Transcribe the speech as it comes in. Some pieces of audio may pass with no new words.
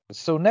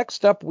So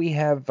next up we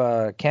have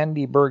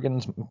Candy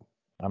Bergen's...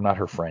 I'm not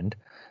her friend.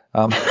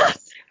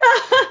 It's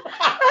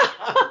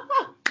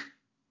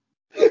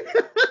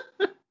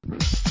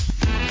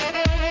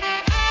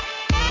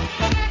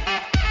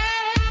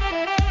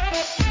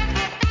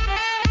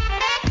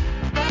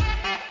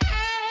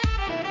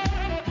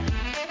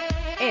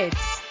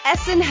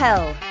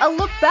SNL, a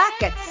look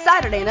back at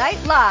Saturday Night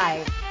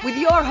Live with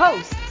your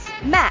hosts,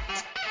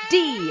 Matt,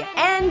 Dee,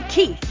 and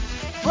Keith.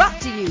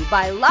 Brought to you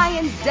by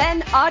Lion's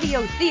Den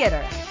Audio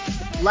Theater.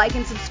 Like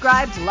and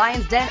subscribe to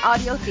Lion's Den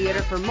Audio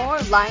Theater for more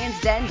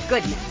Lion's Den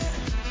goodness.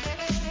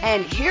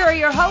 And here are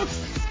your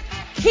hosts,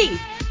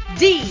 Keith,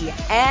 Dee,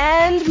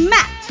 and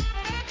Matt.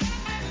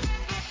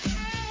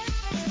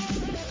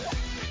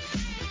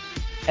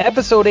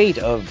 Episode 8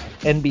 of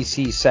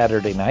NBC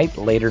Saturday Night,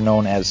 later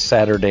known as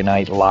Saturday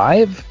Night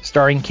Live,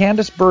 starring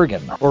Candice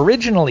Bergen,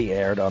 originally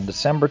aired on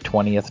December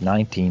 20th,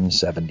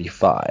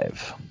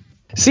 1975.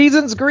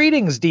 Season's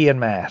greetings, Dee and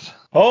Matt.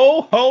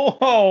 Ho, ho,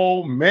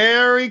 ho!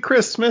 Merry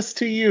Christmas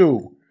to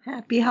you!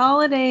 Happy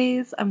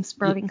holidays! I'm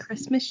sprouting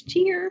Christmas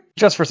cheer.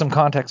 Just for some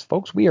context,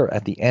 folks, we are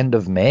at the end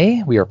of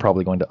May. We are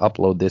probably going to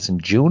upload this in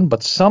June,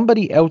 but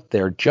somebody out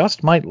there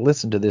just might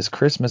listen to this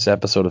Christmas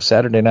episode of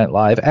Saturday Night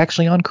Live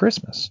actually on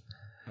Christmas.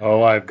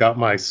 Oh, I've got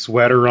my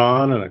sweater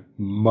on and a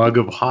mug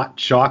of hot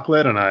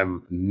chocolate, and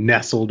I'm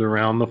nestled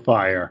around the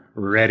fire,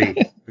 ready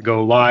to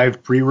go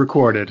live,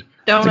 pre-recorded.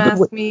 Don't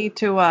ask me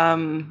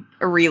to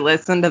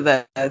re-listen to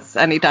this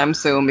anytime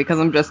soon, because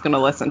I'm just going to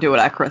listen to it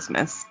at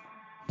Christmas.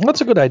 That's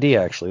a good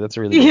idea, actually. That's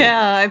a really good idea.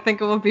 I think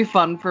it would be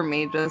fun for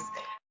me, just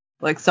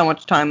like so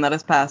much time that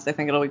has passed. I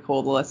think it'll be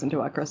cool to listen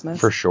to at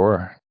Christmas. For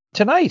sure.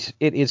 Tonight,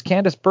 it is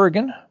Candice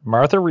Bergen,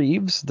 Martha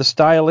Reeves, The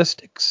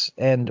Stylistics,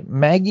 and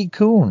Maggie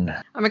Kuhn.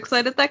 I'm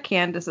excited that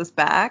Candice is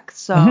back,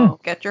 so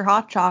get your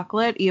hot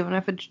chocolate, even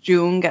if it's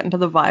June, get into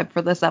the vibe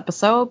for this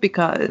episode,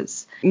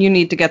 because you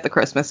need to get the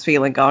Christmas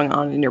feeling going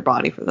on in your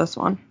body for this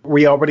one.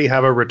 We already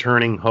have a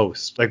returning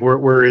host. Like,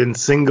 we're in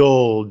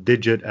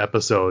single-digit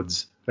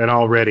episodes, and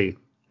already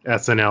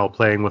SNL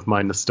playing with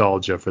my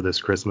nostalgia for this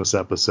Christmas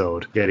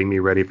episode, getting me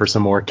ready for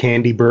some more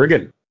Candy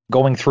Bergen.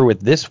 Going through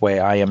it this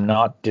way, I am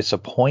not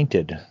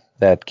disappointed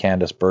that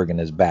Candice Bergen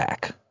is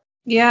back.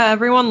 Yeah,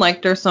 everyone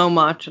liked her so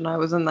much, and I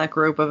was in that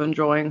group of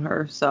enjoying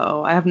her,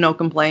 so I have no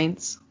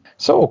complaints.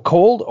 So,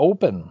 cold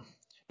open.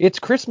 It's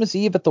Christmas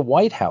Eve at the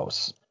White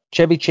House.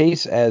 Chevy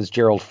Chase as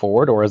Gerald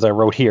Ford, or as I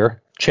wrote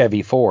here,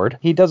 Chevy Ford.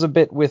 He does a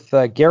bit with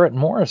Garrett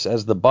Morris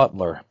as the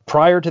butler.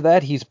 Prior to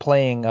that, he's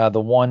playing the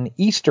one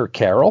Easter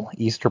Carol,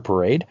 Easter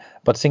Parade,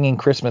 but singing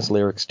Christmas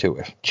lyrics to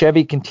it.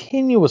 Chevy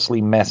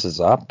continuously messes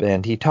up,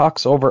 and he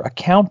talks over a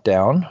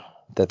countdown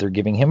that they're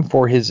giving him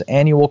for his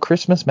annual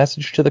Christmas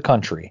message to the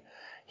country.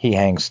 He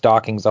hangs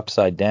stockings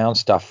upside down,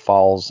 stuff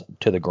falls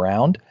to the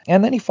ground,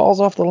 and then he falls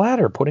off the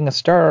ladder, putting a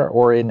star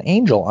or an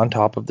angel on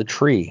top of the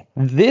tree.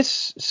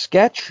 This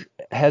sketch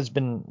has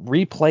been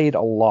replayed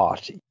a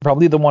lot.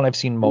 Probably the one I've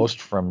seen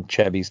most from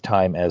Chevy's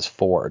time as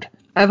Ford.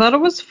 I thought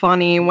it was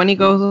funny when he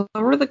goes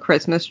over the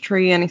Christmas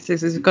tree and he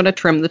says he's going to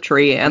trim the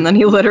tree, and then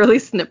he literally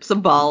snips a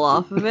ball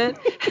off of it.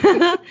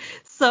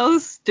 So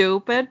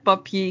stupid,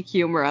 but peak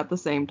humor at the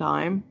same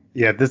time.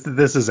 Yeah, this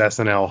is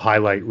SNL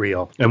highlight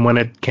reel. And when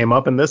it came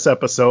up in this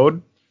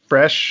episode,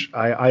 fresh,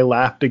 I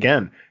laughed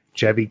again.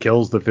 Chevy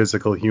kills the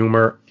physical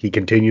humor. He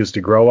continues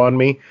to grow on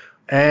me.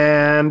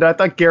 And I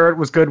thought Garrett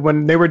was good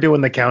when they were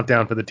doing the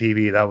countdown for the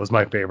TV. That was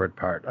my favorite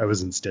part. I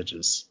was in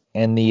stitches.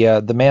 And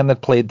the man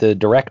that played the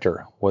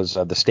director was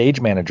the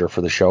stage manager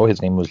for the show.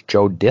 His name was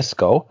Joe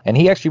Disco. And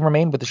he actually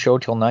remained with the show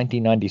till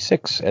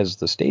 1996 as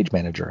the stage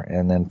manager,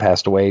 and then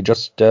passed away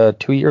just 2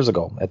 years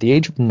ago at the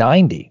age of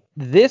 90.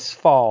 This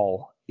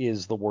fall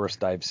is the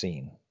worst I've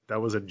seen. That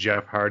was a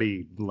Jeff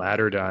Hardy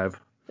ladder dive.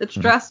 It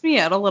stressed me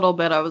out a little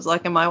bit. I was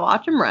like, am I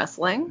watching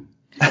wrestling?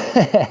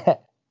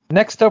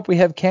 Next up, we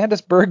have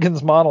Candice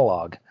Bergen's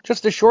monologue.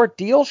 Just a short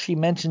deal. She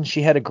mentions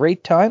she had a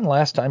great time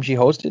last time she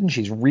hosted, and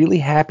she's really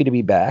happy to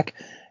be back.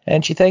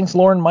 And she thanks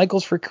Lorne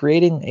Michaels for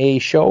creating a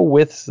show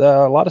with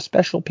a lot of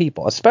special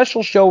people. A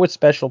special show with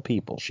special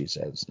people, she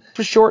says. It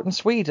was short and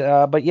sweet,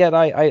 but yet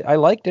I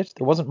liked it.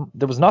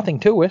 There was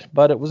nothing to it,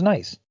 but it was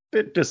nice.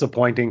 Bit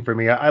disappointing for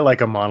me. I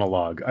like a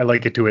monologue. I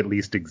like it to at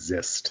least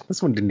exist.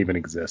 This one didn't even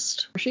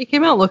exist. She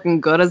came out looking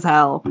good as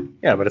hell.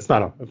 Yeah, but it's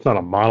not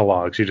a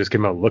monologue. She just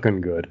came out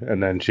looking good,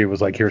 and then she was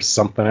like, "Here's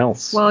something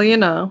else." Well,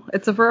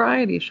 it's a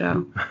variety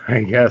show.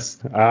 I guess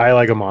I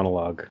like a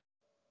monologue.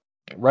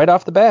 Right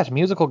off the bat,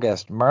 musical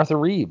guest Martha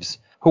Reeves,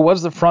 who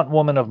was the front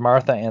woman of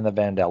Martha and the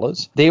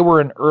Vandellas. They were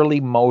an early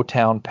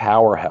Motown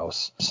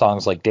powerhouse.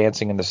 Songs like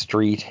Dancing in the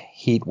Street,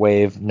 Heat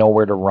Wave,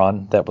 Nowhere to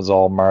Run, that was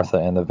all Martha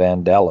and the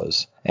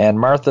Vandellas. And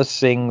Martha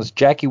sings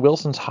Jackie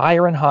Wilson's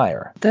Higher and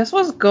Higher. This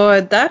was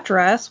good. That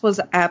dress was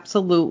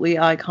absolutely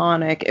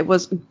iconic. It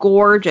was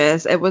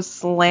gorgeous. It was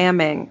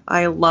slamming.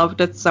 I loved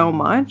it so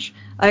much.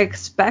 I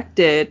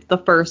expected the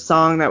first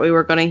song that we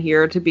were going to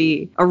hear to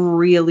be a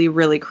really,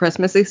 really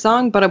Christmassy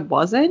song, but it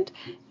wasn't.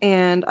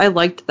 And I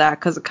liked that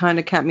because it kind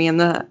of kept me in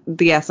the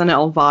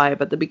SNL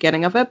vibe at the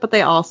beginning of it. But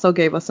they also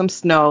gave us some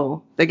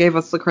snow. They gave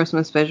us the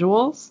Christmas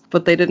visuals,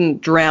 but they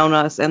didn't drown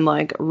us in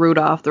like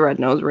Rudolph the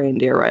Red-Nosed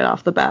Reindeer right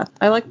off the bat.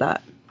 I like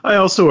that. I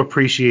also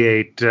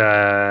appreciate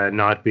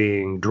not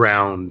being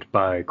drowned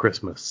by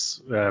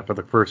Christmas for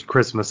the first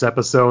Christmas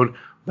episode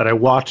that I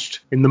watched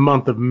in the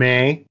month of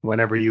May.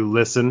 Whenever you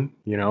listen,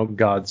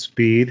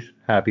 Godspeed,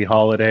 happy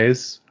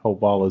holidays,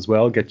 hope all is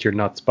well, get your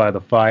nuts by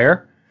the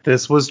fire.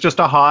 This was just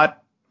a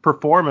hot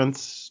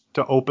performance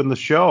to open the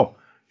show.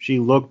 She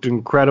looked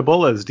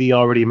incredible, as Dee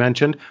already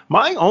mentioned.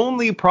 My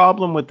only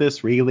problem with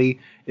this really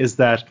is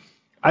that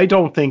I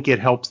don't think it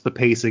helps the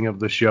pacing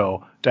of the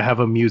show to have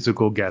a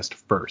musical guest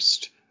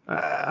first.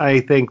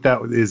 I think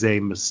that is a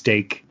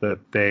mistake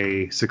that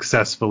they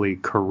successfully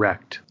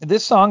correct.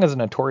 This song is a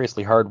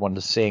notoriously hard one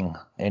to sing,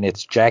 and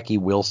it's Jackie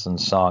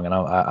Wilson's song, and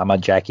I'm a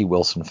Jackie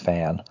Wilson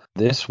fan.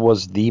 This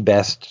was the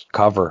best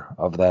cover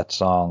of that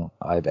song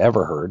I've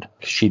ever heard.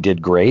 She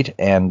did great,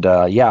 and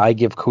I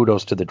give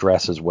kudos to the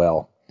dress as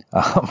well.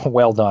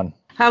 Well done.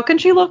 How can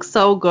she look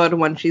so good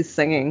when she's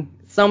singing?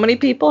 So many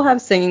people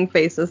have singing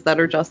faces that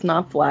are just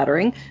not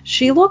flattering.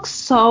 She looks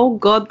so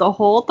good the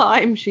whole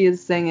time she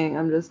is singing.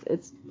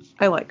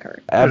 I like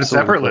her. Absolutely. It's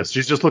effortless.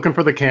 She's just looking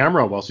for the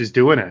camera while she's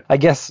doing it. I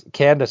guess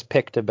Candace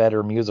picked a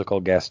better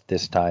musical guest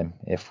this time,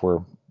 if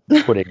we're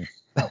putting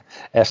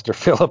Esther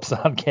Phillips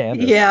on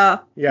Candace.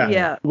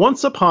 Yeah.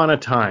 Once upon a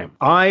time,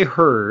 I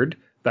heard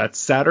that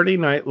Saturday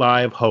Night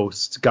Live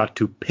hosts got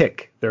to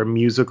pick their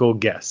musical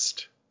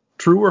guest.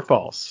 True or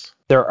false?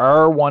 There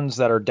are ones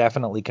that are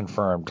definitely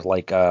confirmed,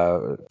 like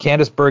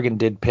Candace Bergen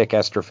did pick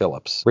Esther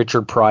Phillips.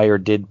 Richard Pryor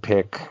did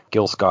pick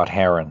Gil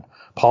Scott-Heron.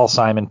 Paul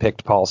Simon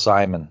picked Paul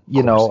Simon.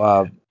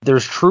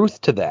 There's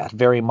truth to that,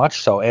 very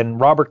much so. And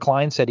Robert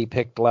Klein said he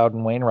picked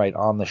Loudon Wainwright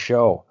on the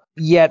show.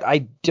 Yet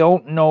I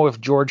don't know if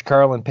George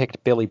Carlin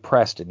picked Billy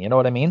Preston. You know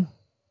what I mean?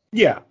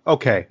 Yeah,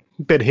 okay.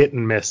 Bit hit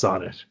and miss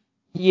on it.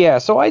 Yeah,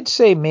 so I'd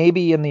say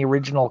maybe in the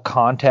original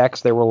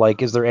context, they were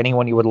like, is there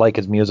anyone you would like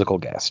as musical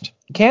guest?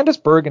 Candace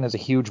Bergen is a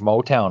huge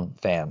Motown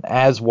fan,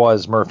 as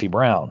was Murphy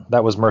Brown.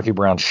 That was Murphy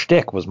Brown's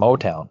shtick, was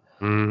Motown.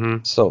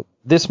 Mm-hmm. So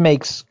this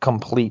makes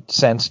complete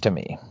sense to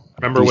me.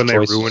 Remember when they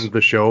ruined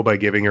the show by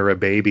giving her a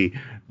baby?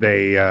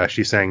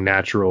 She sang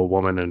Natural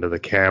Woman into the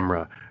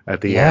camera at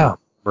the end.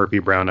 Murphy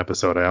Brown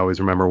episode. I always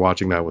remember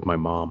watching that with my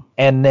mom.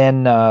 And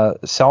then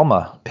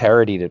Selma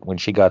parodied it when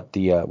she got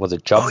the, was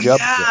it Jub Jub?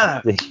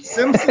 Yeah,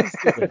 Simpsons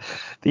did it.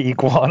 The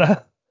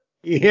iguana.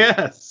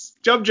 Yes,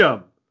 Jub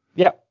Jub.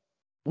 Yeah.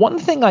 One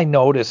thing I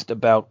noticed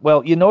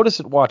you notice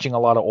it watching a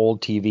lot of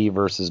old TV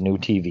versus new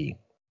TV.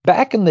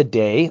 Back in the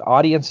day,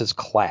 audiences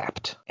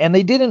clapped. And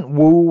they didn't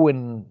woo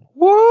and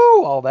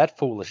woo all that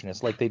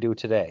foolishness like they do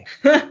today.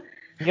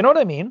 You know what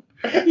I mean?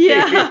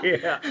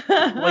 Yeah.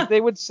 Like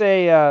they would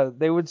say,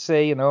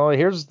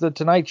 here's the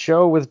Tonight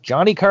Show with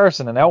Johnny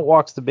Carson, and out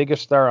walks the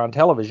biggest star on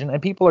television,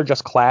 and people are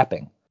just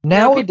clapping.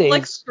 Nowadays,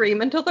 people scream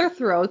until their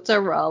throats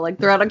are raw, like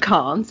they're at a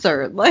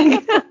concert,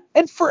 like.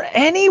 And for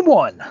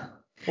anyone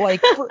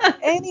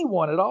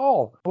at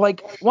all.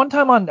 Like one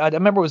time I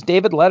remember it was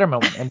David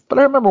Letterman, but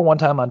I remember one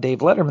time on Dave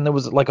Letterman there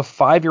was like a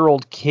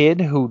 5-year-old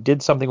kid who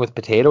did something with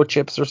potato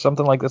chips or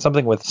something like that,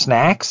 something with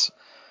snacks.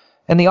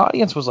 And the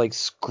audience was like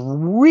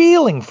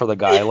squealing for the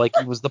guy like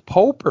he was the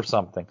Pope or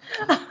something.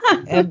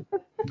 And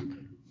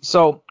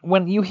so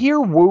when you hear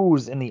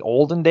woos in the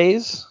olden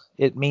days,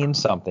 it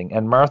means something.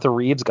 And Martha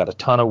Reeves got a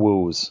ton of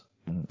woos.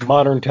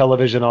 Modern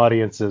television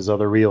audiences are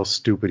the real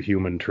stupid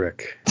human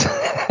trick.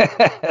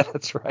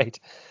 That's right.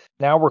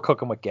 Now we're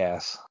cooking with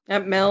gas.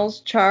 At Mel's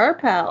Char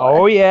Palace.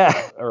 Oh,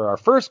 yeah. Our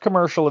first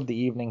commercial of the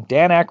evening,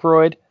 Dan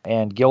Aykroyd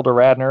and Gilda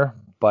Radner,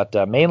 but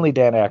mainly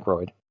Dan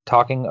Aykroyd,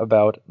 talking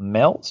about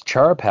Mel's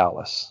Char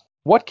Palace.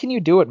 What can you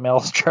do at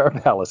Mel's Char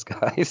Palace,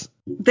 guys?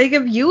 They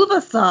give you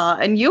the saw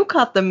and you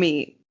cut the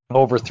meat.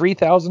 Over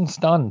 3,000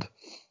 stunned.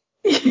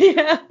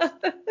 Yeah.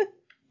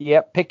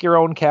 Yep, pick your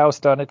own cow,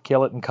 stun it,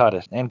 kill it, and cut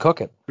it, and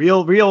cook it.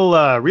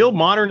 Real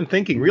modern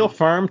thinking, real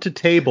farm to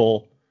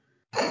table,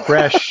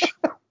 fresh,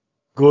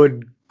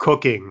 good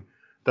cooking.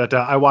 That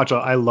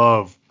I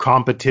love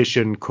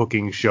competition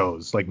cooking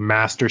shows like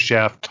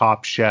MasterChef,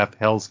 Top Chef,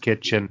 Hell's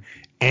Kitchen,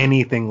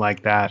 anything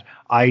like that.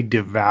 I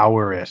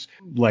devour it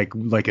like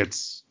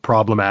it's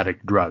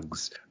problematic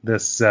drugs.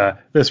 This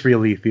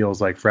really feels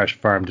like fresh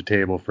farm to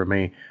table for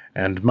me.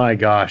 And my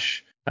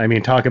gosh, I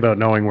mean, talk about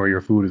knowing where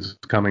your food is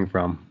coming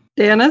from.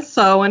 Dan is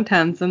so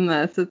intense in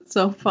this. It's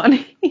so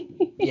funny.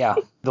 Yeah,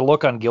 the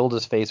look on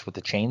Gilda's face with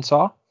the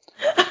chainsaw.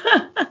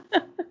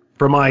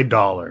 For my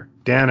dollar,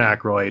 Dan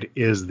Aykroyd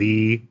is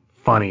the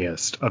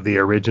funniest of the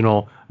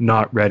original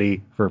not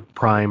ready for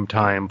prime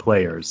time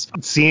players.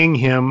 Seeing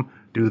him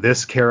do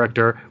this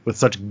character with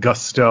such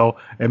gusto.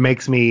 It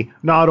makes me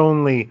not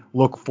only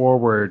look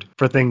forward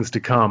for things to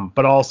come,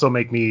 but also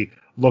make me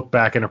look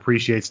back and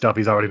appreciate stuff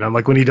he's already done.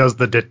 Like when he does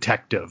the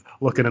detective,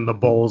 looking in the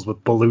bowls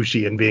with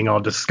Belushi and being all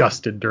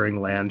disgusted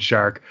during Land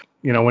Shark.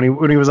 You know,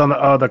 when he was on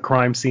the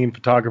crime scene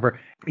photographer,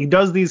 he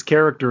does these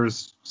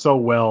characters so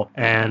well,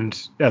 and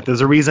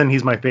there's a reason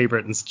he's my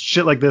favorite, and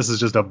shit like this is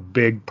just a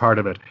big part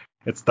of it.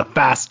 It's the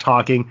fast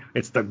talking,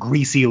 it's the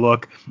greasy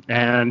look,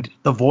 and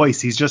the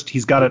voice.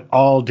 He's got it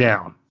all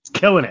down. He's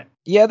killing it.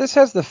 Yeah, this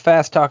has the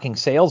fast talking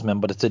salesman,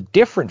 but it's a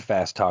different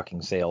fast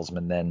talking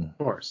salesman than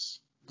Of course.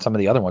 some of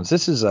the other ones.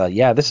 This is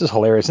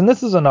hilarious, and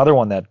this is another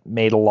one that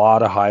made a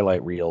lot of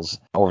highlight reels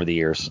over the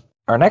years.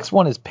 Our next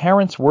one is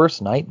Parents'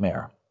 Worst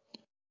Nightmare.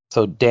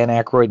 So Dan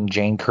Aykroyd and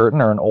Jane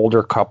Curtin are an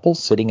older couple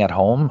sitting at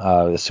home,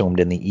 assumed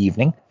in the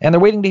evening, and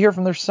they're waiting to hear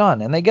from their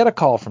son. And they get a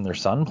call from their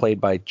son,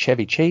 played by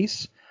Chevy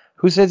Chase,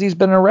 who says he's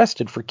been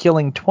arrested for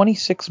killing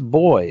 26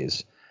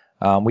 boys.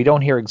 We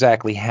don't hear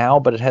exactly how,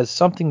 but it has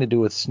something to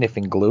do with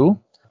sniffing glue.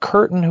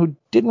 Curtin, who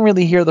didn't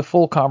really hear the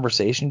full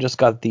conversation, just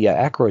got the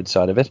Aykroyd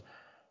side of it,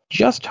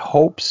 just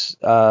hopes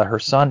her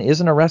son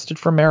isn't arrested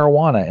for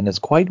marijuana and is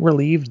quite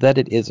relieved that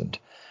it isn't.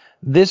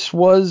 This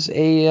was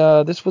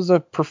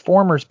a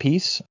performer's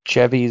piece.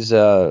 Chevy's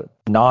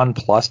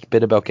nonplussed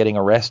bit about getting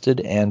arrested,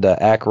 and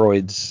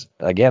Aykroyd's,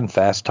 again,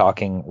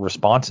 fast-talking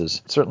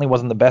responses. It certainly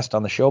wasn't the best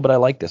on the show, but I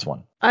like this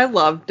one. I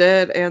loved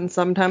it, and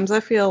sometimes I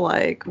feel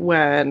like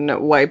when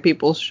white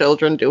people's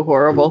children do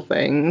horrible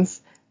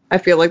things, I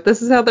feel like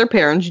this is how their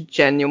parents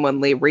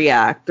genuinely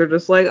react. They're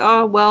just like,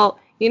 oh, well,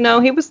 you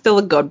know, he was still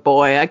a good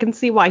boy. I can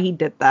see why he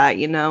did that,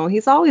 you know.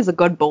 He's always a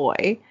good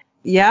boy.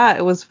 Yeah,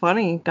 it was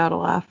funny. Got a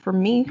laugh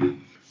from me.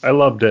 I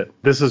loved it.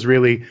 This is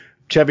really,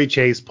 Chevy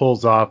Chase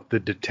pulls off the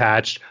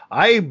detached.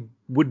 I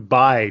would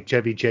buy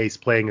Chevy Chase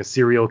playing a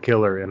serial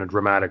killer in a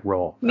dramatic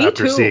role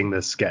after seeing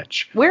this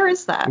sketch. Where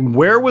is that?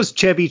 Where was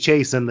Chevy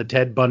Chase in the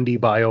Ted Bundy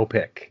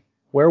biopic?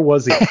 Where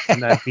was he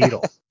in that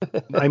Beetle?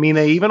 I mean,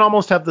 they even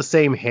almost have the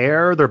same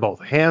hair. They're both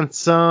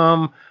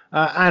handsome.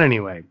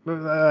 Anyway,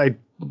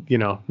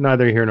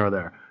 neither here nor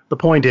there. The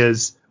point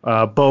is,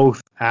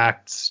 both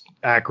acts,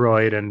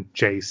 Aykroyd and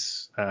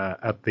Chase,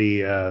 at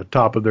the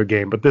top of their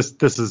game. But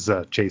this is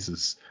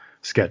Chase's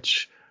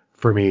sketch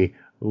for me.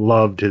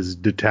 Loved his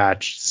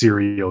detached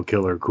serial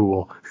killer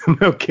cool.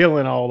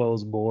 Killing all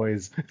those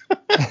boys.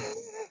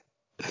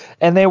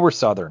 And they were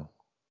Southern.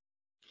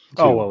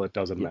 Too. Oh, well, it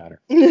doesn't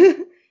matter.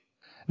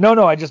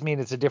 No, I just mean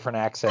it's a different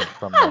accent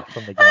from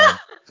the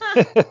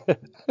game.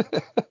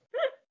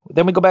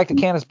 Then we go back to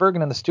Candice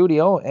Bergen in the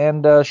studio,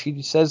 and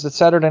she says that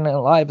Saturday Night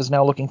Live is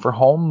now looking for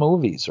home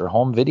movies or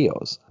home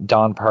videos.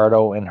 Don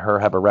Pardo and her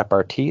have a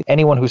repartee.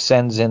 Anyone who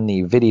sends in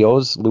the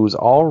videos lose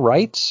all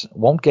rights,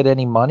 won't get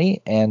any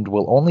money, and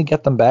will only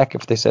get them back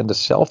if they send a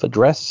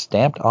self-addressed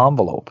stamped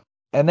envelope.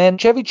 And then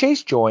Chevy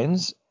Chase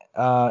joins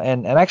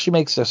and actually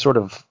makes a sort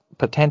of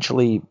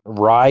potentially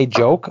wry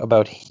joke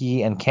about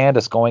he and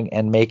Candice going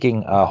and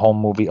making a home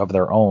movie of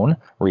their own,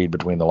 read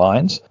between the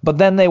lines. But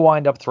then they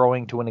wind up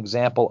throwing to an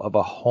example of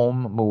a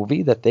home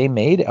movie that they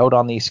made out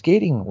on the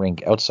skating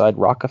rink outside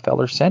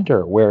Rockefeller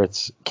Center, where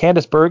it's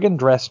Candice Bergen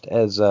dressed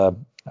as, I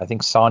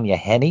think, Sonia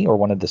Henney, or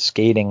one of the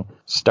skating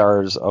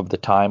stars of the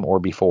time or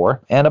before,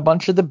 and a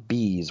bunch of the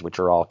Bees, which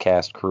are all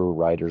cast, crew,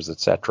 writers,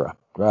 etc.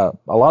 A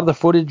lot of the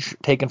footage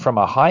taken from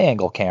a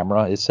high-angle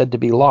camera is said to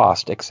be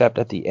lost, except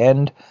at the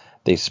end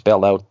they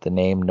spell out the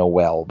name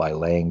Noel by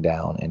laying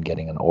down and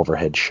getting an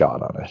overhead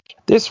shot on it.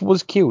 This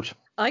was cute.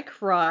 I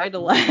cried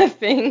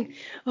laughing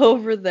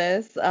over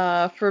this.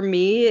 For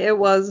me, it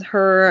was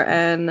her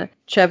and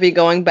Chevy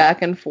going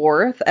back and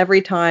forth.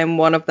 Every time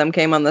one of them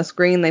came on the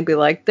screen, they'd be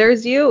like,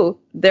 there's you.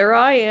 There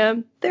I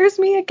am. There's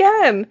me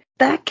again.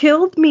 That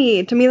killed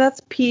me. To me,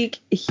 that's peak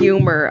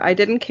humor. I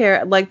didn't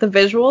care. Like, the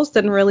visuals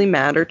didn't really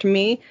matter to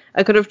me.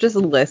 I could have just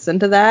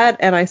listened to that,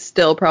 and I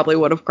still probably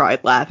would have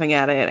cried laughing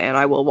at it, and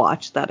I will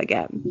watch that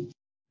again.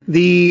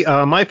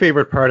 My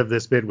favorite part of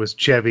this bit was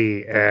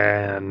Chevy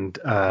and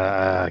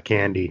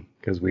Candy,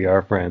 because we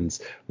are friends,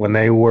 when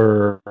they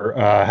were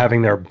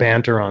having their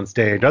banter on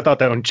stage. I thought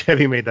that when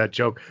Chevy made that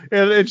joke,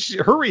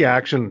 her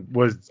reaction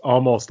was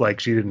almost like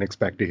she didn't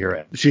expect to hear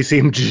it. She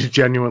seemed to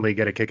genuinely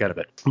get a kick out of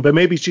it. But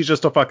maybe she's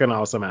just a fucking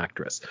awesome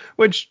actress,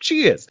 which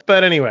she is.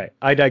 But anyway,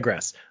 I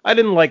digress. I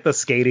didn't like the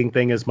skating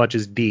thing as much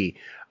as Dee.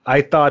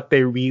 I thought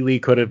they really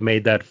could have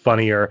made that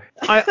funnier.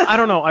 I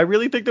don't know. I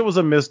really think there was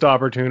a missed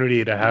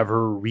opportunity to have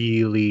her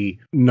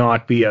really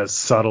not be as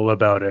subtle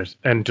about it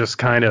and just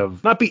kind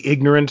of not be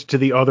ignorant to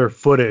the other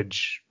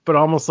footage, but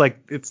almost like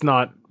it's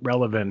not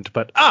relevant.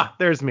 But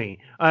there's me.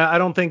 I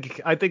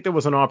think there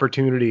was an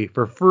opportunity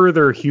for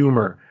further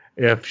humor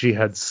if she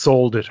had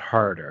sold it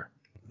harder.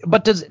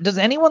 But does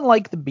anyone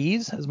like the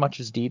Bees as much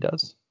as Dee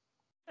does?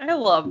 I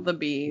love the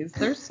Bees.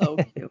 They're so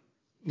cute.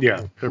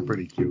 Yeah, they're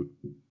pretty cute.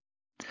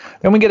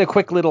 Then we get a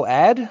quick little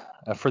ad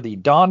for the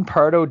Don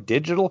Pardo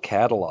digital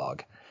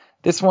catalog.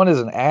 This one is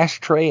an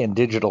ashtray and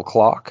digital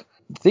clock.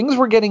 Things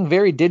were getting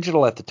very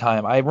digital at the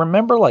time. I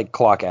remember like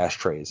clock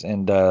ashtrays,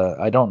 and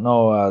I don't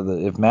know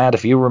if Matt,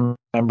 if you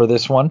Remember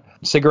this one?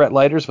 Cigarette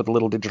lighters with a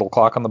little digital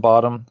clock on the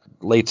bottom.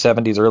 Late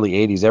 70s, early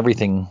 80s,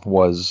 everything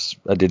was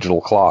a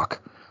digital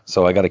clock.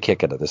 So I got a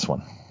kick out of this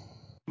one.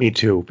 Me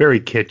too.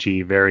 Very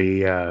kitschy,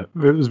 it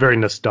was very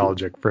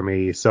nostalgic for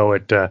me. So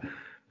it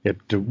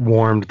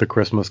warmed the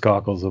Christmas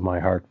cockles of my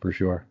heart for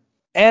sure.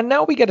 And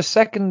now we get a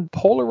second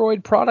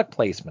Polaroid product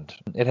placement.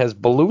 It has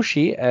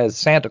Belushi as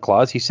Santa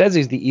Claus. He says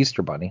he's the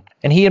Easter Bunny.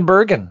 And he and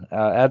Bergen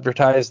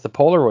advertise the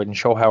Polaroid and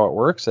show how it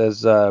works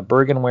as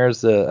Bergen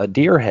wears a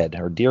deer head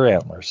or deer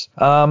antlers.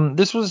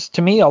 This was,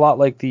 to me, a lot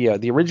like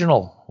the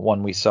original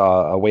one we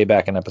saw way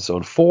back in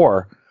episode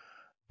 4,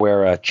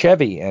 where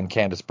Chevy and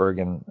Candice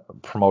Bergen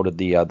promoted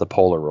the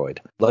Polaroid.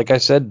 Like I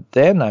said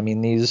then, I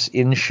mean, these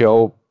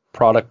in-show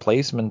product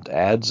placement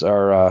ads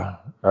are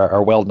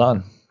well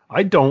done.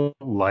 I don't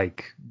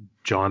like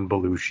John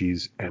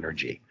Belushi's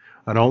energy.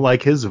 I don't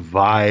like his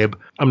vibe.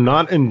 I'm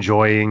not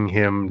enjoying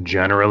him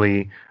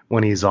generally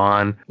when he's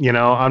on. You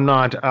know,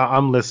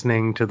 I'm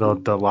listening to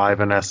the Live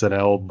in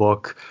SNL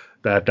book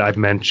that I've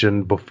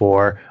mentioned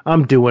before.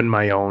 I'm doing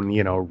my own,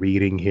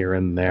 reading here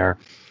and there.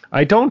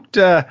 I don't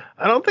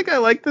think I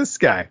like this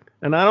guy.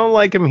 And I don't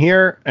like him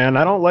here, and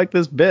I don't like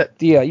this bit.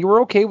 Yeah, you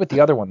were okay with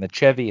the other one, the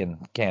Chevy and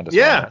Candice.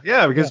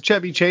 Yeah, because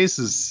Chevy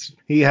Chase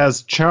he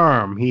has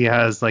charm. He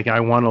has, I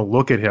want to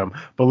look at him.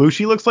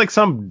 Belushi looks like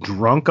some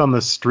drunk on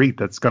the street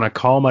that's going to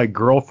call my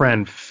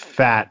girlfriend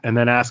fat and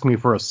then ask me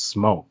for a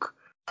smoke.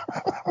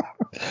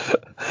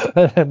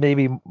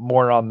 Maybe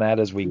more on that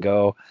as we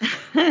go.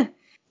 Do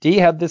you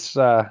have this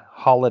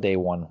holiday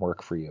one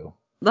work for you?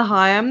 The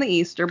Hi, I'm the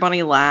Easter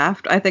Bunny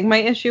laughed. I think my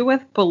issue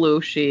with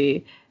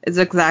Belushi is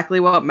exactly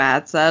what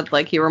Matt said.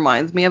 Like, he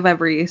reminds me of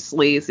every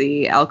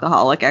sleazy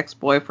alcoholic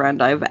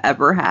ex-boyfriend I've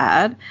ever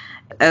had.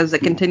 As it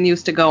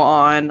continues to go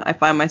on, I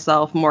find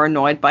myself more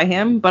annoyed by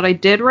him. But I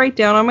did write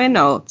down on my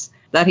notes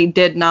that he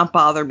did not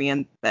bother me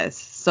in this.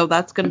 So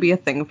that's going to be a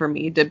thing for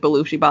me. Did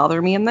Belushi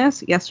bother me in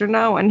this? Yes or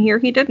no? And here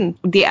he didn't.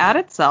 The ad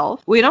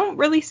itself, we don't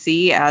really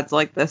see ads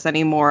like this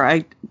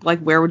anymore.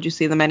 Where would you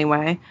see them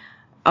anyway?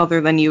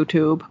 Other than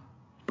YouTube.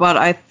 But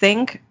I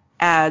think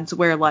ads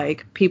where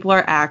people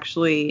are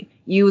actually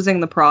using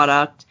the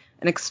product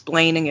and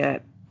explaining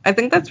it, I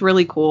think that's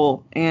really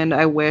cool. And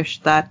I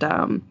wish that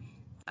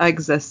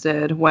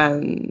existed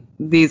when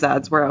these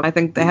ads were out. I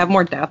think they have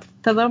more depth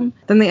to them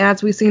than the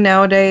ads we see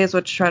nowadays,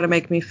 which try to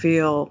make me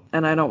feel,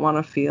 and I don't want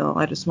to feel.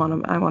 I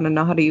want to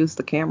know how to use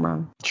the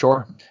camera.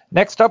 Sure.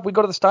 Next up, we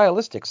go to the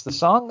stylistics. The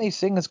song they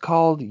sing is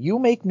called You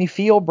Make Me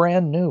Feel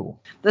Brand New.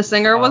 The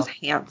singer was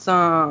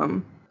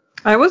handsome.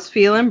 I was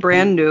feeling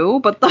brand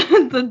new, but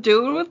the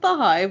dude with the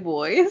high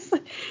voice,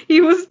 he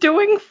was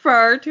doing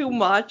far too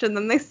much, and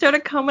then they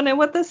started coming in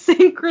with the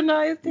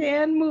synchronized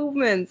hand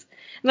movements.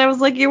 And I was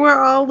like, you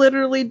are all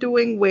literally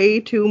doing way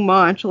too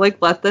much.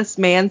 Let this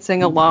man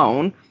sing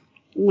alone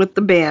with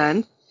the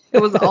band. It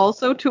was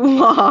also too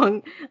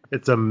long.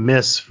 It's a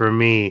miss for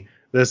me.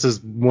 This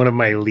is one of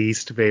my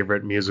least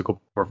favorite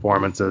musical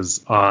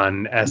performances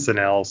on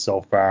SNL so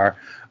far.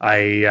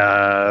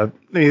 Aside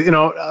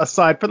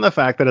from the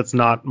fact that it's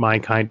not my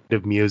kind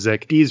of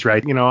music, he's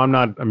right. I'm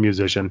not a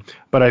musician,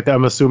 but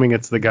I'm assuming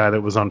it's the guy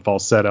that was on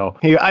falsetto.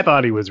 I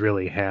thought he was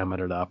really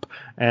hamming it up.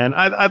 And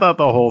I thought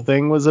the whole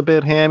thing was a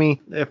bit hammy.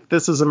 If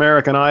this is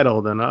American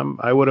Idol, then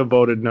I would have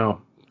voted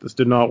no. This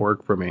did not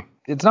work for me.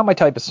 It's not my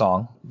type of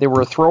song. They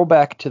were a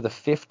throwback to the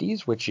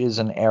 50s, which is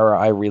an era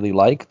I really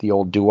like, the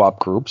old doo-wop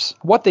groups.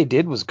 What they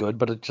did was good,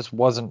 but it just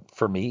wasn't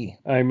for me.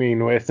 I mean,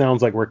 it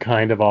sounds like we're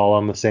kind of all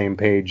on the same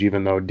page,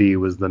 even though Dee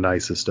was the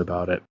nicest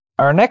about it.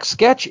 Our next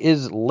sketch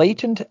is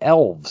Latent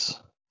Elves.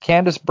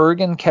 Candice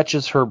Bergen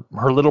catches her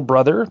little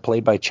brother,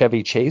 played by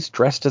Chevy Chase,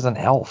 dressed as an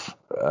elf.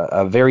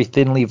 A very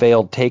thinly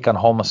veiled take on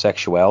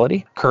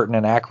homosexuality. Curtin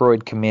and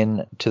Aykroyd come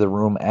in to the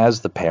room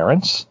as the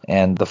parents,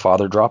 and the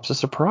father drops a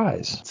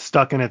surprise.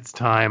 Stuck in its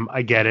time.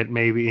 I get it.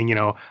 Maybe,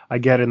 I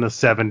get in the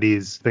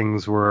 70s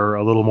things were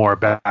a little more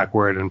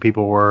backward, and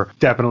people were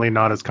definitely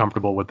not as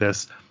comfortable with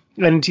this.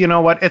 And you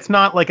know what? It's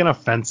not like an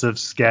offensive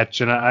sketch,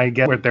 and I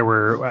get what they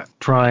were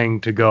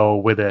trying to go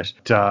with it,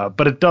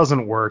 but it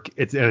doesn't work.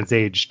 It's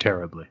aged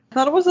terribly. I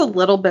thought it was a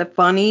little bit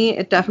funny.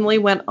 It definitely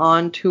went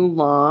on too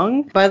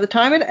long. By the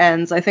time it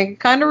ends, I think it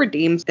kind of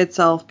redeems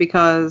itself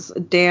because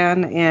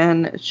Dan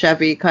and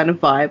Chevy kind of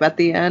vibe at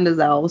the end as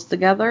elves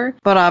together.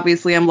 But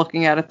obviously, I'm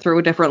looking at it through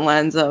a different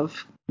lens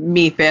of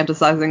me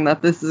fantasizing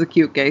that this is a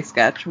cute gay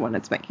sketch when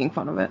it's making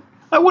fun of it.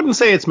 I wouldn't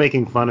say it's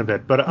making fun of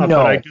it, but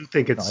I do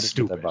think it's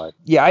stupid.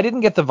 Yeah, I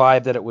didn't get the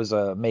vibe that it was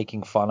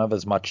making fun of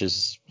as much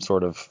as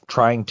sort of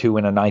trying to,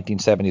 in a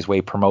 1970s way,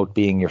 promote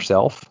being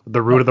yourself.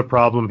 The root of the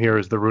problem here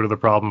is the root of the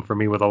problem for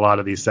me with a lot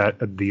of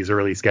these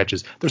early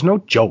sketches. There's no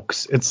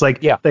jokes. It's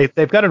like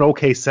they've got an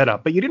okay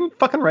setup, but you didn't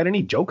fucking write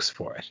any jokes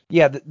for it.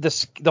 Yeah,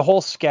 the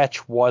whole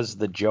sketch was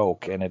the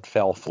joke, and it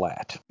fell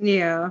flat.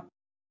 Yeah.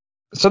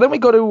 So then we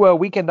go to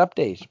Weekend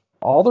Update.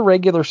 All the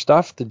regular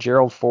stuff, the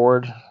Gerald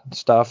Ford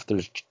stuff,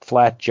 there's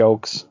flat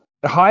jokes.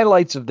 The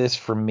highlights of this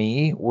for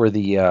me were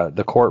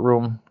the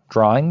courtroom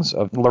drawings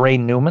of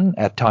Lorraine Newman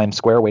at Times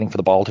Square waiting for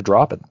the ball to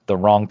drop at the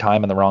wrong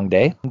time and the wrong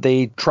day.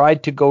 They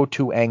tried to go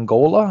to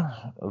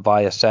Angola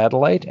via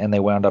satellite, and they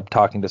wound up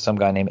talking to some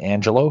guy named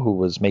Angelo who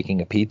was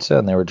making a pizza,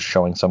 and they were just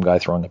showing some guy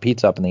throwing a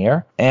pizza up in the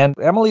air. And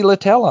Emily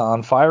Litella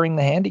on firing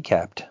the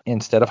handicapped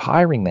instead of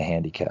hiring the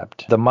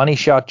handicapped. The money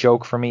shot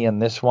joke for me in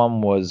this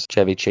one was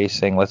Chevy Chase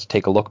saying, let's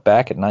take a look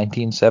back at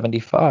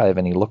 1975,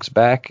 and he looks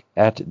back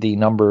at the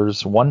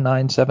numbers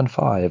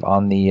 1975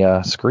 on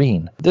the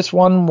screen. This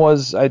one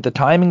was, the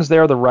timing's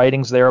there, the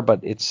writing's there,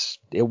 but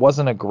it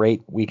wasn't a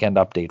great weekend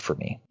update for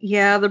me.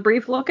 Yeah, the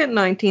brief look at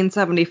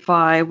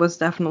 1975 was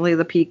definitely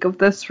the peak of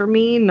this for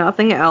me.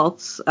 Nothing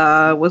else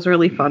was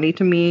really funny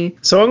to me.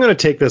 So I'm going to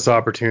take this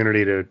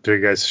opportunity to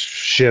guys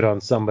shit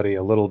on somebody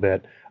a little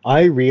bit.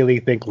 I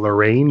really think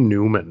Lorraine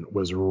Newman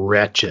was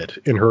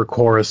wretched in her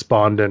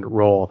correspondent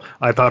role.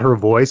 I thought her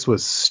voice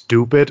was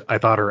stupid. I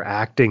thought her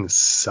acting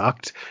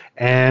sucked.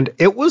 And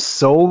it was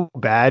so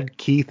bad,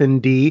 Keith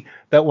and Dee,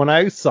 that when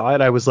I saw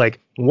it, I was like,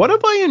 what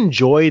have I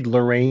enjoyed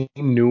Lorraine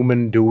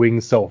Newman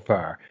doing so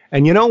far?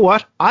 And you know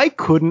what? I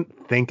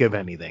couldn't think of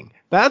anything.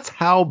 That's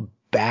how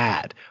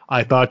bad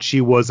I thought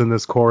she was in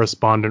this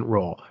correspondent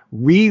role.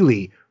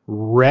 Really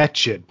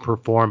wretched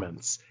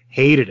performance.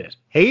 Hated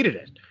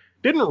it.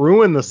 Didn't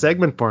ruin the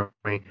segment for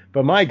me,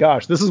 but my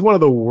gosh, this is one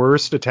of the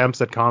worst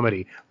attempts at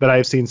comedy that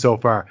I've seen so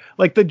far.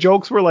 Like, the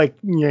jokes were like,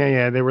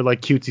 they were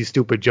like cutesy,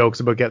 stupid jokes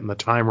about getting the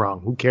time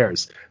wrong. Who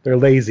cares? They're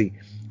lazy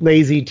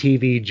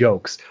TV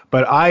jokes.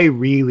 But I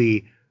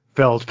really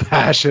felt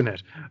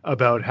passionate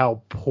about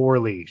how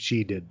poorly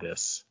she did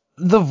this.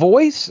 The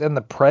voice and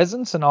the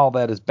presence and all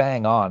that is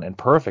bang on and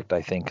perfect,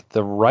 I think.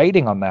 The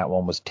writing on that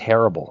one was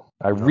terrible.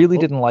 I really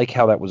didn't like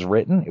how that was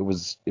written. It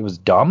was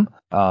dumb,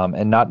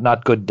 and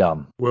not good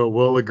dumb.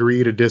 We'll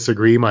agree to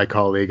disagree, my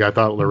colleague. I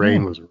thought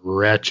Lorraine was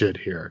wretched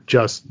here.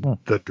 Just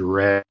the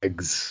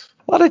dregs.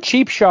 A lot of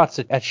cheap shots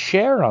at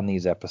Cher on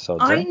these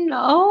episodes. I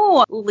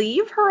know.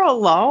 Leave her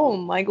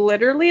alone. Like,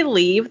 literally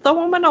leave the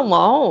woman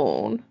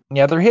alone.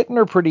 Yeah, they're hitting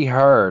her pretty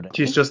hard.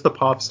 She's just the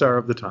pop star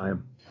of the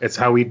time. It's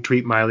how we'd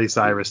treat Miley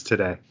Cyrus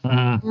today.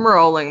 I'm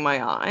rolling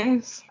my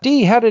eyes.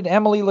 Dee, how did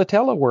Emily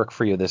Litella work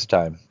for you this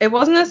time? It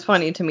wasn't as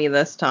funny to me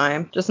this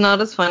time. Just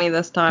not as funny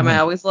this time. I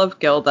always loved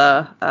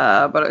Gilda,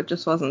 but it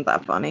just wasn't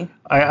that funny.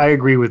 I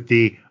agree with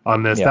Dee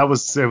on this. Yeah.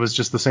 It was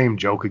just the same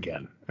joke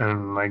again.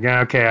 And like,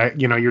 okay,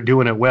 you're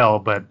doing it well,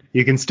 but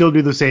you can still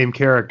do the same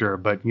character,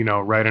 but,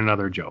 write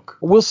another joke.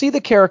 We'll see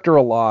the character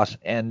a lot,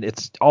 and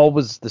it's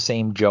always the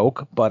same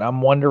joke, but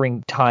I'm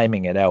wondering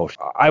timing it out.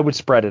 I would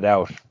spread it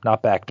out,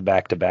 not back to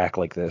back to back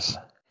like this.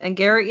 And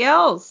Garrett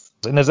yells.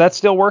 And is that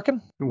still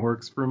working? It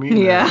works for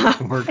me. Yeah.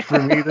 It worked for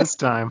me this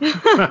time.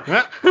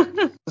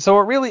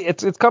 So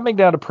it's coming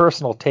down to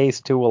personal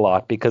taste too a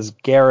lot, because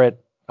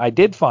Garrett I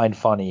did find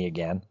funny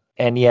again,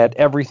 and yet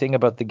everything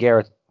about the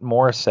Garrett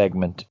Morris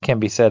segment can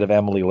be said of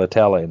Emily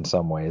Litella in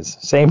some ways.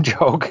 Same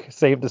joke,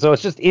 same. So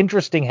it's just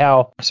interesting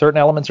how certain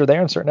elements are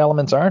there and certain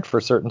elements aren't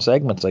for certain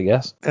segments, I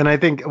guess. And I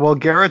think,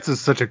 Garrett's is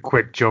such a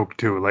quick joke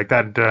too. Like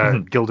that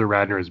Gilda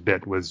Radner's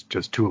bit was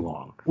just too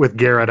long. With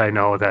Garrett, I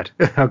know that,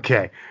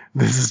 okay,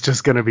 this is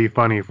just going to be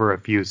funny for a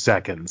few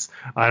seconds.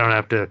 I don't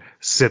have to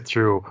sit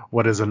through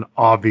what is an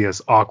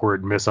obvious,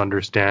 awkward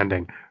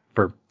misunderstanding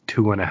for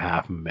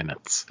 2.5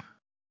 minutes.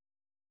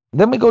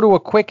 Then we go to a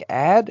quick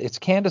ad. It's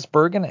Candice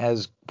Bergen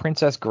as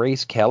Princess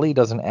Grace Kelly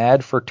does an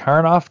ad for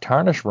Turn Off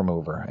Tarnish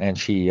Remover, and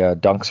she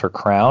dunks her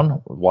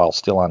crown while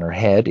still on her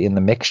head in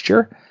the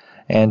mixture.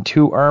 And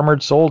 2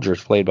 armored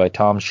soldiers, played by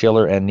Tom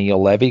Schiller and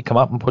Neil Levy, come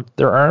up and put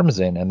their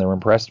arms in, and they're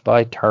impressed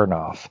by Turn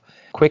Off.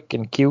 Quick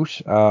and cute,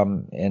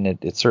 and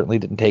it certainly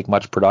didn't take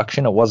much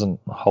production. It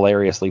wasn't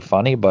hilariously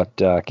funny, but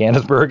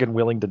Candice Bergen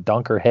willing to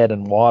dunk her head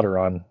in water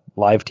on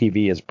live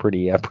TV is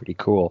pretty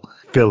cool.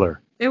 Filler.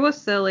 It was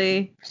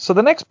silly. So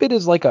the next bit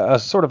is like a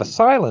sort of a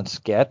silent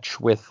sketch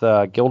with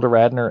Gilda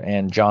Radner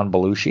and John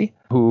Belushi,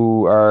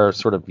 who are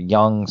sort of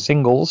young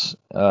singles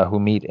who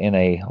meet in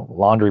a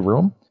laundry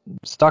room,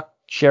 stuck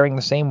sharing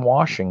the same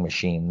washing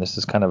machine. This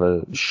is kind of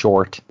a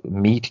short,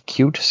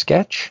 meet-cute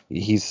sketch.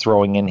 He's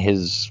throwing in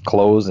his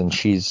clothes, and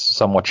she's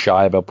somewhat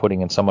shy about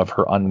putting in some of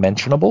her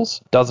unmentionables.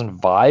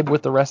 Doesn't vibe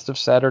with the rest of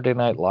Saturday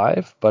Night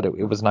Live, but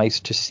it was nice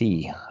to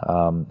see.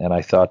 And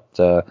I thought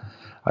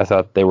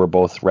they were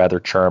both rather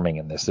charming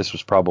in this. This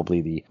was probably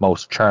the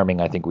most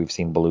charming I think we've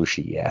seen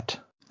Belushi yet.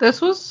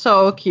 This was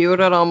so cute,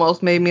 it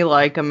almost made me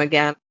like him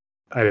again.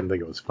 I didn't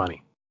think it was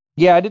funny.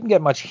 Yeah, I didn't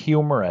get much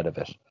humor out of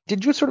it.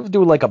 Did you sort of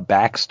do like a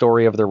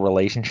backstory of their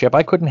relationship?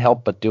 I couldn't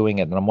help but doing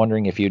it, and I'm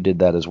wondering if you did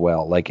that as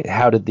well. Like,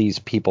 how did these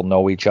people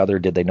know each other?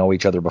 Did they know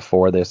each other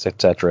before this,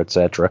 etc.,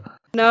 etc.?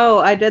 No,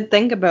 I did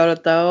think about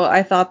it, though.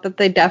 I thought that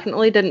they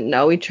definitely didn't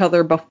know each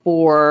other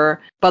before,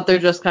 but they're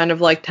just kind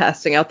of like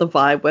testing out the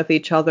vibe with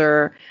each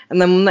other.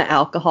 And then when the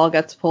alcohol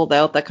gets pulled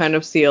out, that kind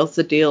of seals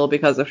the deal,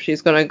 because if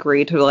she's going to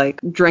agree to like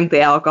drink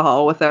the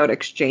alcohol without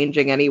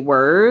exchanging any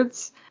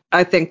words,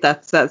 I think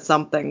that says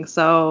something.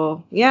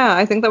 So, yeah,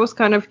 I think that was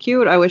kind of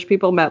cute. I wish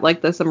people met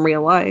like this in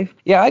real life.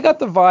 Yeah, I got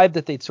the vibe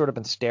that they'd sort of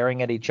been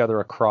staring at each other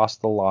across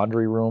the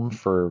laundry room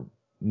for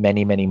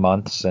many, many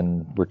months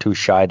and were too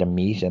shy to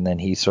meet. And then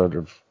he sort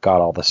of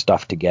got all the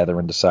stuff together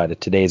and decided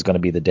today is going to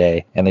be the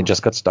day. And they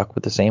just got stuck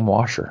with the same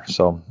washer.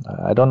 So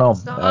I don't know.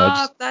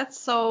 Stop. That's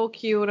so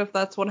cute if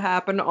that's what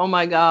happened. Oh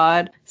my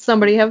God.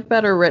 Somebody have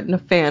better written a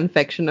fan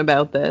fiction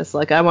about this.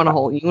 Like, I want a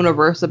whole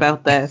universe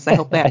about this. I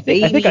hope they have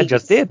babies. I think I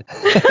just did.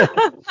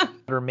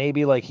 Or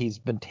maybe like he's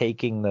been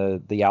taking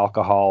the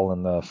alcohol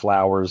and the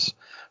flowers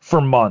for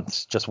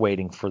months, just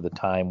waiting for the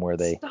time where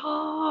they...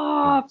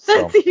 Stop!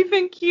 That's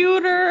even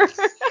cuter!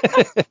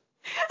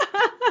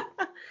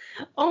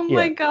 Oh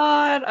my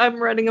God,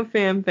 I'm writing a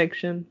fan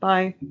fiction.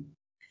 Bye.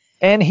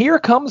 And here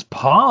comes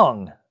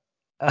Pong.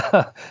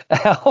 Sorry,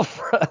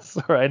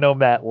 I know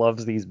Matt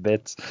loves these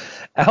bits.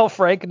 Al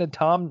Franken and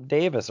Tom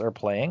Davis are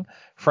playing.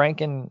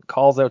 Franken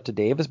calls out to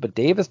Davis, but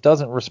Davis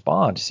doesn't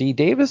respond. See,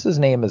 Davis's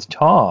name is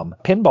Tom.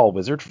 Pinball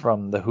Wizard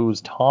from The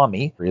Who's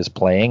Tommy is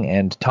playing,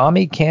 and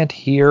Tommy can't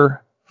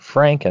hear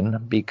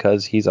Franken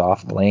because he's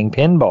off playing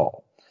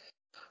pinball.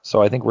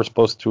 So I think we're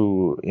supposed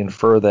to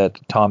infer that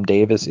Tom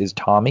Davis is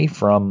Tommy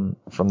from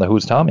The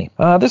Who's Tommy.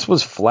 This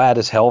was flat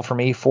as hell for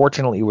me.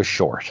 Fortunately, it was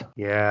short.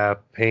 Yeah,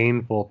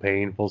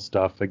 painful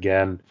stuff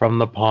again. From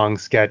the Pong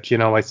sketch,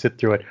 I sit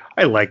through it.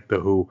 I like The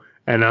Who.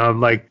 And I'm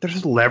like, they're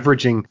just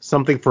leveraging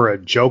something for a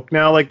joke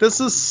now. Like,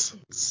 this is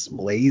some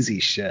lazy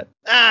shit.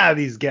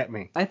 These get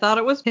me. I thought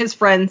it was his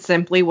friend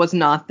simply was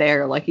not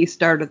there. Like, he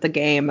started the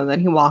game and then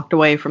he walked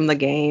away from the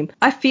game.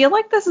 I feel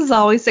like this is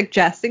always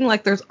suggesting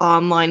like there's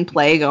online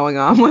play going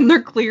on when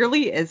there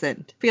clearly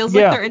isn't. Feels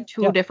like they're in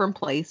two different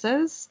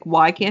places.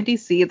 Why can't he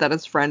see that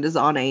his friend is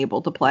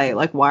unable to play?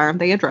 Like, why aren't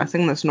they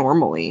addressing this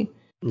normally?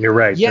 You're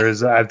right. Yeah.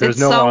 There's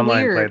no so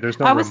online weird. play. There's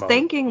no I remote. was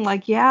thinking,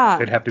 like, yeah.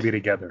 They'd have to be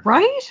together.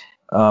 Right?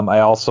 I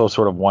also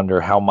sort of wonder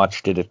how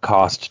much did it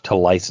cost to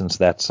license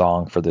that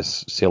song for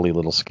this silly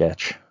little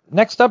sketch.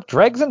 Next up,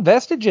 Dregs and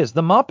Vestiges,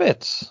 the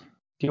Muppets.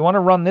 Do you want to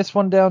run this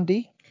one down,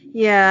 Dee?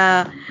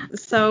 Yeah,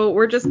 so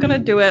we're just going to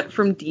do it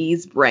from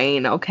Dee's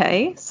brain,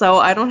 okay? So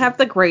I don't have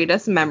the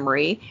greatest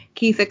memory.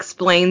 Keith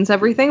explains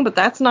everything, but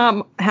that's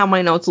not how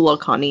my notes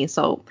look, honey.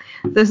 So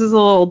this is a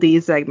little D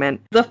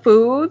segment. The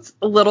food's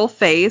little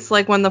face,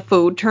 like when the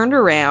food turned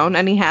around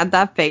and he had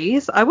that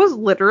face, I was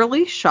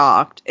literally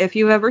shocked. If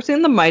you've ever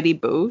seen The Mighty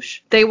Boosh,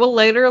 they will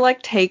later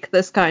like take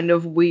this kind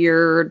of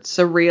weird,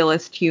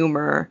 surrealist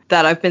humor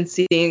that I've been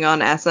seeing on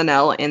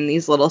SNL in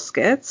these little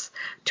skits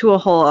to a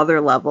whole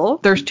other level.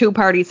 There's two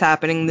parties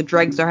happening. The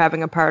Dregs are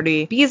having a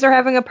party. Bees are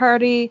having a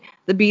party.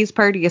 The Bees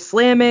party is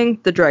slamming.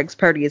 The Dregs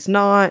party is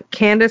not.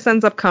 Candace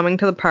ends up coming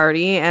to the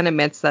party and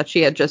admits that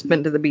she had just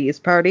been to the Bees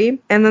party.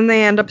 And then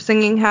they end up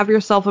singing Have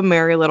Yourself a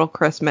Merry Little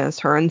Christmas,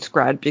 her and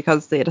Scred,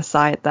 because they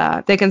decide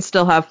that they can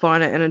still have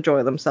fun and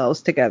enjoy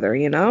themselves together,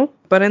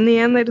 But in the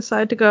end, they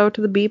decide to go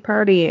to the Bee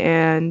party,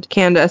 and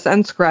Candace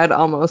and Scred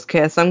almost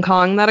kiss. I'm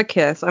calling that a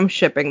kiss. I'm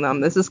shipping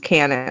them. This is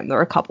canon.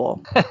 They're a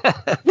couple.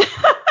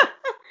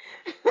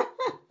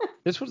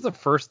 This was the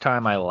first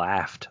time I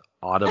laughed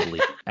audibly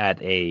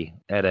at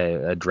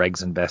a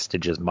Dregs and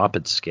Vestiges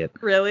Muppet skit.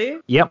 Really?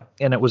 Yep,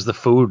 and it was the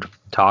food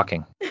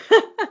talking.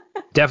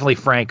 Definitely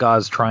Frank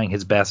Oz trying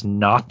his best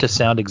not to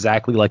sound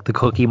exactly like the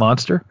Cookie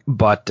Monster.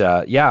 But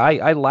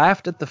I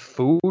laughed at the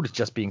food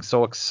just being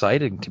so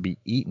exciting to be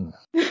eaten.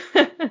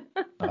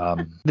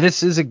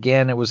 This is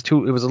again, it was a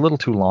little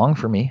too long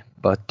for me,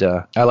 but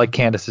I like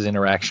Candace's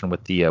interaction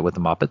with the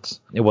Muppets.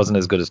 It wasn't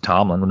as good as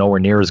Tomlin, nowhere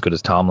near as good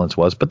as Tomlin's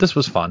was, but this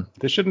was fun.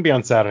 This shouldn't be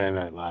on Saturday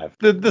Night Live.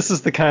 This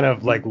is the kind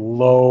of like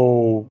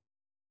low.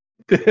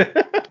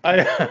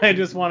 I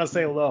just want to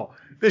say low.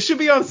 This should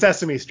be on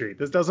Sesame Street.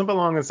 This doesn't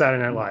belong on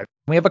Saturday Night Live.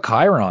 We have a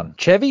Chiron.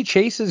 Chevy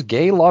Chase's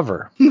gay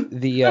lover.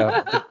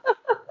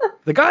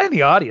 The guy in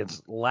the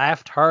audience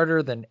laughed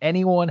harder than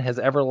anyone has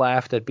ever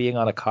laughed at being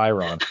on a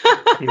Chiron.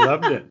 He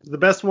loved it. The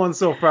best one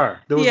so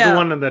far. That was the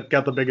one that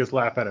got the biggest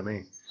laugh out of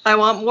me. I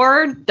want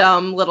more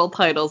dumb little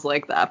titles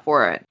like that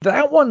for it.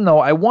 That one, though,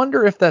 I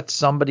wonder if that's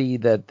somebody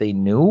that they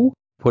knew.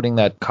 Putting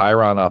that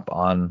Chiron up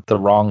on the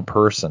wrong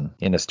person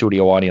in a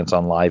studio audience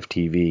on live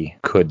TV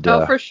could...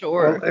 for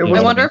sure. I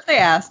wonder if they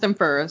asked him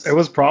first. It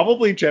was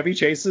probably Chevy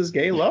Chase's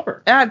gay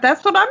lover.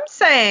 That's what I'm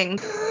saying.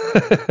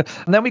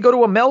 And then we go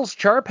to Amel's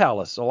Char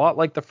Palace. A lot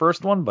like the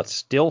first one, but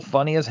still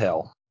funny as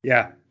hell.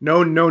 Yeah,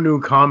 no new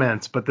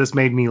comments, but this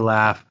made me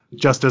laugh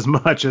just as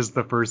much as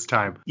the first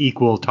time.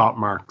 Equal top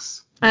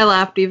marks. I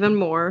laughed even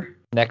more.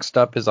 Next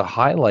up is a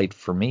highlight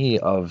for me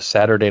of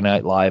Saturday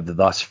Night Live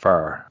thus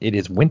far. It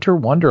is Winter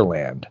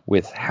Wonderland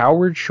with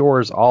Howard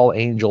Shore's All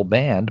Angel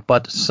Band,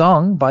 but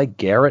sung by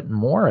Garrett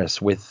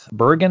Morris with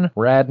Bergen,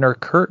 Radner,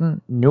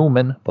 Curtin,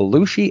 Newman,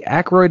 Belushi,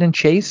 Aykroyd, and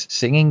Chase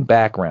singing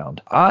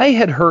background. I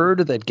had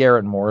heard that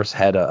Garrett Morris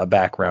had a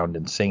background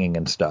in singing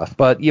and stuff,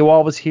 but you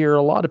always hear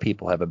a lot of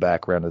people have a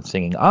background in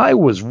singing. I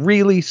was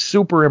really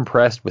super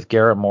impressed with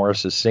Garrett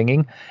Morris's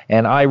singing,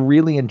 and I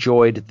really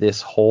enjoyed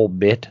this whole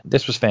bit.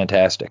 This was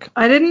fantastic.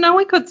 I didn't know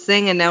he could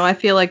sing, and now I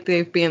feel like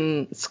they've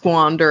been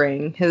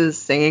squandering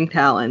his singing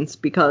talents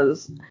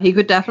because he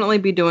could definitely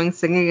be doing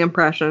singing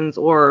impressions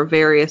or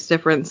various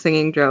different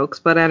singing jokes.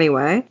 But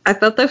anyway, I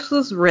thought this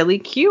was really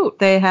cute.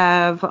 They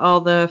have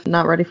all the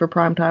not ready for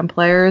primetime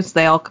players.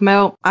 They all come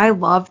out. I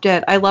loved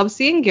it. I love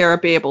seeing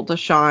Garrett be able to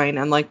shine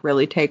and like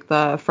really take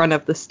the front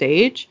of the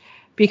stage,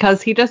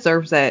 because he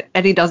deserves it,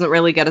 and he doesn't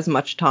really get as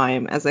much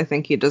time as I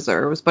think he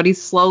deserves, but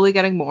he's slowly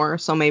getting more,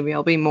 so maybe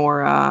I'll be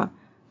more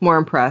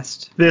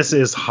impressed. This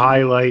is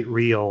highlight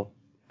reel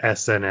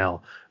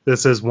SNL.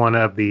 This is one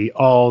of the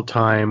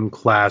all-time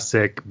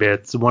classic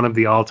bits, one of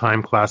the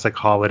all-time classic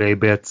holiday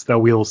bits that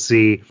we'll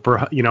see for,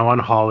 on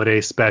holiday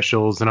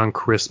specials and on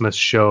Christmas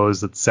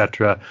shows,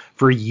 etc.,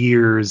 for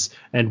years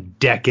and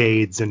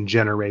decades and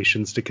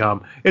generations to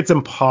come. It's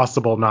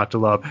impossible not to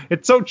love.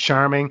 It's so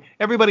charming.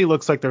 Everybody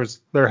looks like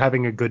they're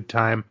having a good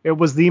time. It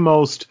was the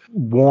most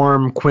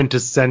warm,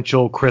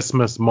 quintessential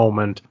Christmas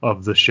moment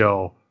of the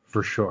show.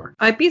 For sure.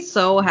 I'd be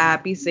so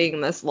happy seeing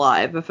this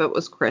live if it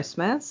was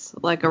Christmas,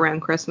 like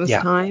around Christmas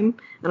time,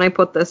 and I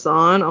put this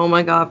on. Oh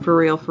my God, for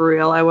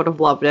real, I would have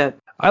loved it.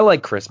 I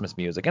like Christmas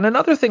music. And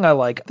another thing I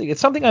like,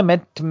 it's something I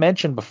meant to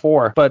mention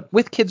before, but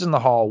with Kids in the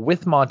Hall,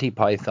 with Monty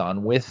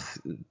Python, with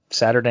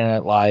Saturday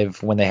Night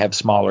Live when they have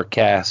smaller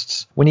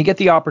casts, when you get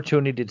the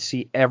opportunity to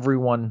see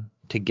everyone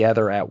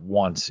together at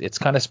once, it's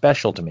kind of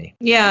special to me.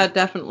 Yeah, it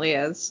definitely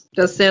is.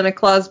 Does Santa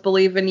Claus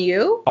Believe in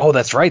You? Oh,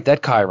 that's right,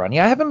 that Chiron.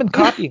 Yeah, I haven't been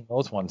copying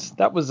those ones.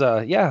 That was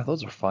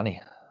those are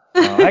funny.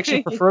 I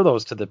actually prefer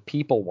those to the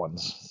people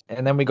ones.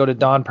 And then we go to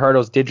Don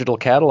Pardo's digital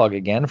catalog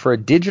again for a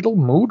digital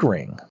mood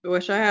ring. I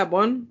wish I had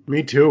one.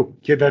 Me too.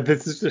 Yeah,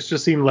 this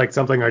just seemed like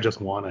something I just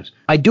wanted.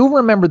 I do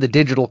remember the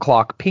digital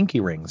clock pinky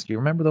rings. Do you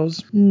remember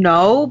those?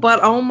 No,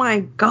 but oh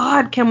my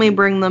God, can we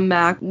bring them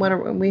back?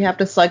 We have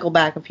to cycle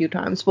back a few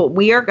times, but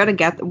we are going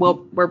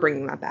to we're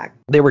bringing that back.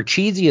 They were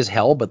cheesy as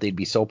hell, but they'd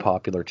be so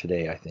popular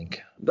today, I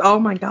think. Oh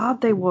my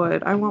God, they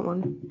would. I want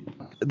one.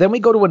 Then we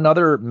go to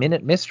another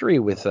minute mystery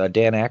with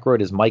Dan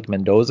Aykroyd as Mike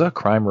Mendoza,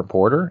 crime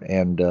reporter,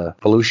 and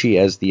Belushi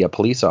as the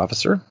police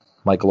officer.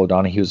 Michael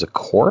O'Donoghue's a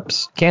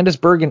corpse. Candice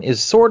Bergen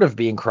is sort of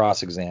being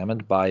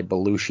cross-examined by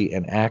Belushi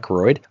and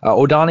Aykroyd.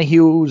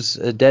 O'Donoghue's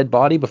dead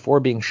body before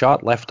being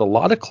shot left a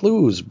lot of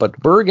clues, but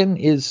Bergen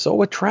is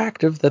so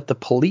attractive that the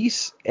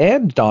police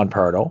and Don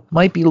Pardo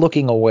might be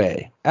looking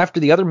away.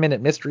 After the other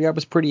minute mystery, I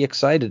was pretty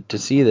excited to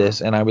see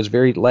this, and I was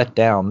very let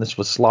down. This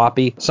was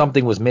sloppy.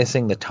 Something was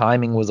missing. The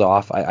timing was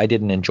off. I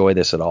didn't enjoy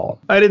this at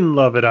all. I didn't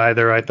love it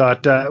either. I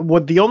thought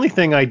the only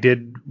thing I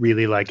did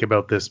really like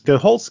about this, the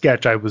whole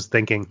sketch, I was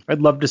thinking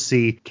I'd love to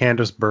see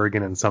Candice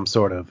Bergen in some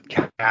sort of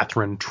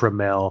Catherine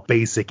Trammell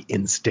Basic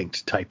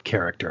Instinct type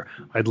character.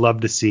 I'd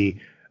love to see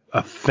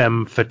a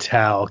femme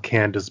fatale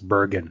Candice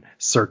Bergen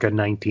circa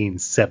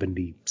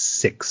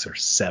 1976 or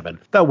 7.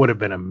 That would have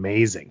been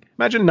amazing.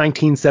 Imagine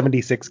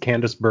 1976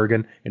 Candice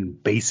Bergen in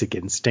Basic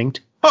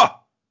Instinct. Huh!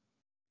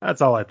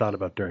 That's all I thought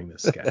about during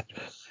this sketch.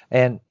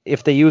 And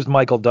if they used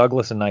Michael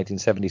Douglas in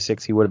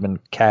 1976, he would have been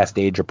cast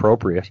age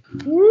appropriate.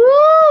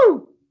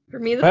 Woo! For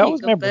me, the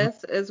peak of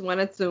this is when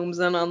it zooms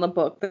in on the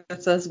book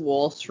that says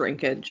wall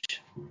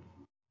shrinkage.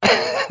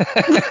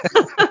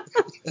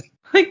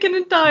 Like an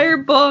entire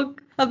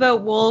book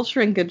about wall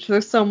shrinkage.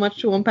 There's so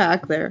much to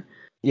unpack there.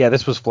 Yeah,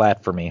 this was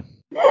flat for me.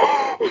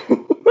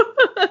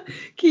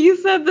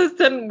 Keith said this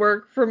didn't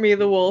work for me.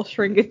 The wall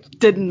shrinkage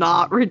did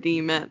not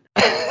redeem it.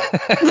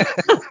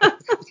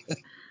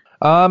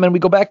 And we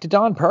go back to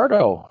Don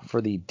Pardo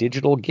for the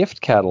digital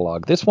gift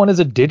catalog. This one is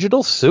a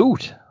digital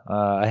suit.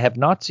 I have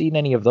not seen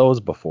any of those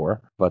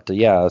before, but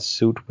a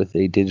suit with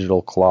a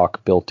digital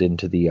clock built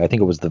into I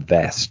think it was the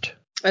vest.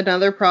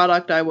 Another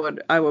product I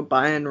would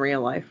buy in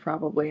real life,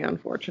 probably,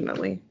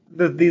 unfortunately.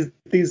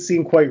 These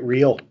seem quite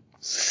real.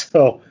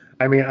 So,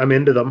 I mean, I'm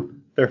into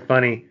them. They're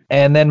funny.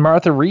 And then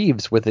Martha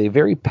Reeves with a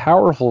very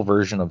powerful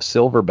version of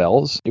Silver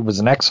Bells. It was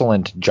an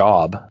excellent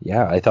job.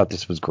 Yeah, I thought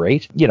this was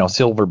great.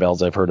 Silver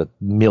Bells, I've heard 1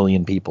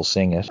 million people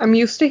sing it. I'm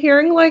used to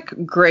hearing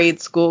like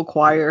grade school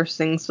choir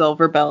sing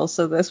Silver Bells,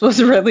 so this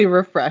was really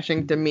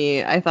refreshing to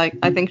me. I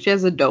think she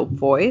has a dope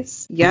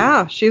voice.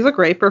 Yeah, she's a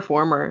great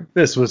performer.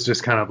 This was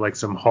just kind of like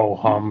some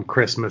ho-hum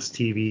Christmas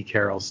TV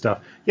carol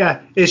stuff.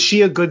 Yeah, is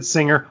she a good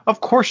singer?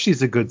 Of course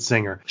she's a good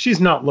singer. She's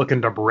not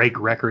looking to break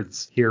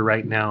records here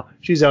right now.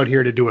 She's out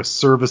here to do a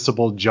serviceable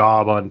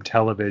job on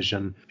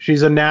television.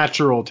 She's a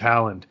natural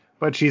talent,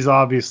 but she's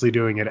obviously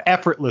doing it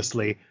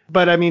effortlessly.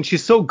 But I mean,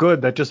 she's so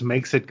good that just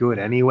makes it good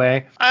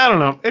anyway. I don't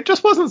know. It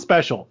just wasn't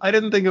special. I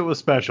didn't think it was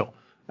special.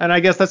 And I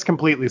guess that's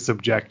completely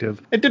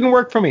subjective. It didn't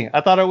work for me.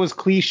 I thought it was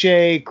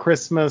cliche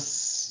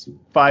Christmas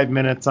 5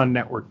 minutes on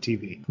network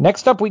TV.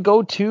 Next up, we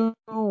go to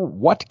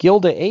What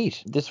Gilda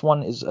Ate. This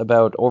one is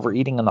about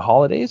overeating in the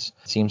holidays.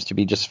 It seems to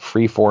be just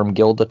free-form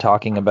Gilda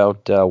talking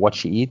about what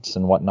she eats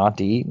and what not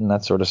to eat and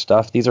that sort of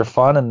stuff. These are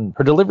fun, and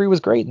her delivery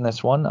was great in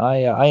this one.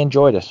 I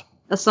enjoyed it.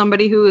 As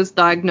somebody who is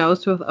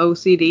diagnosed with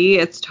OCD,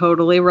 it's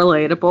totally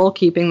relatable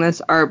keeping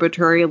this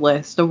arbitrary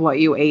list of what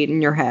you ate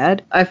in your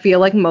head. I feel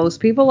like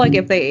most people, like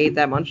if they ate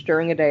that much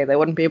during a day, they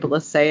wouldn't be able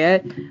to say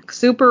it.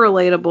 Super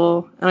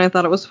relatable, and I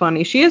thought it was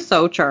funny. She is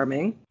so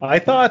charming. I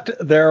thought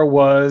there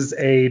was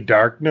a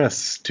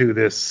darkness to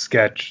this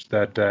sketch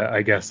that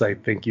I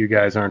think you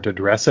guys aren't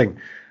addressing.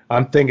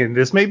 I'm thinking,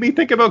 this made me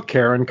think about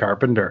Karen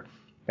Carpenter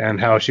and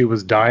how she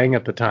was dying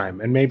at the time.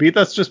 And maybe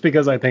that's just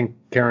because I think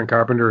Karen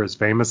Carpenter is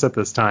famous at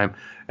this time.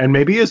 And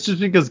maybe it's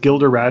just because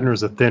Gilda Radner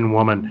is a thin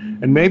woman.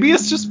 And maybe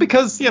it's just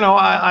because,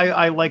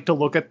 I like to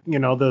look at,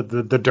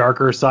 the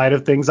darker side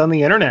of things on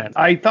the internet.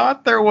 I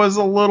thought there was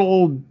a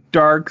little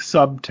dark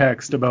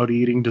subtext about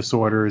eating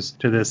disorders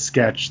to this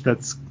sketch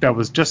that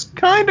was just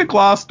kind of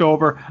glossed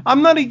over.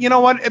 I'm not,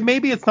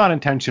 maybe it's not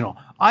intentional.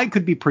 I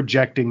could be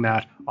projecting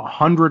that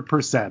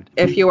 100%.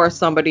 If you are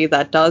somebody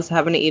that does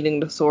have an eating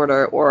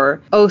disorder or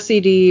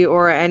OCD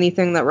or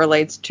anything that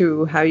relates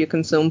to how you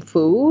consume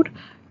food,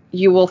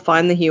 you will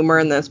find the humor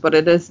in this, but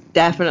it is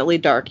definitely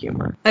dark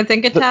humor. I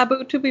think a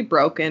taboo to be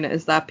broken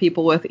is that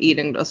people with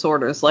eating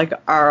disorders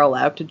are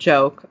allowed to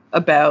joke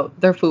about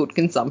their food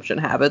consumption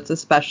habits,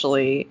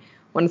 especially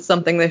when it's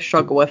something they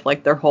struggle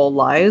with their whole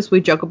lives.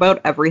 We joke about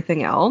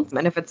everything else.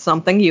 And if it's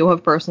something you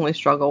have personally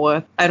struggled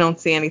with, I don't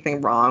see anything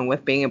wrong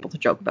with being able to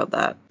joke about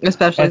that,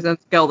 especially since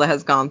Gilda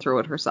has gone through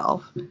it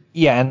herself.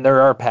 Yeah, and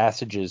there are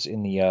passages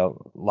in the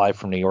Live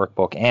from New York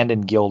book and in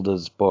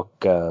Gilda's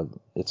book,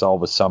 It's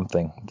Always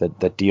Something,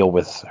 that deal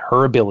with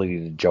her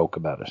ability to joke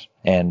about it.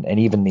 And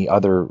even the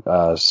other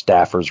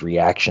staffers'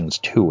 reactions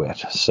to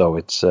it. So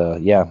it's,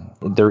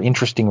 they're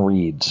interesting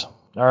reads.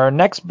 Our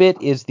next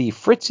bit is the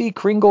Fritzy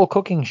Kringle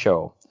cooking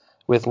show,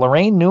 with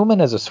Lorraine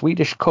Newman as a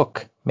Swedish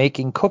cook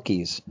making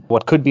cookies.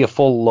 What could be a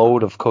full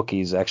load of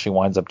cookies actually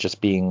winds up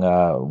just being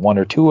one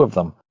or two of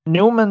them.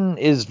 Newman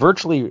is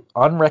virtually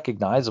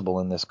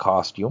unrecognizable in this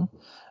costume.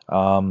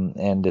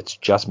 And it's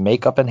just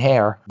makeup and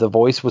hair. The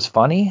voice was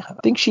funny. I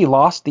think she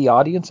lost the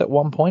audience at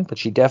one point, but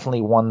she definitely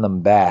won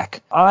them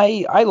back.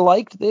 I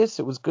liked this.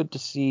 It was good to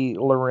see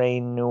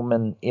Lorraine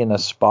Newman in a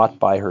spot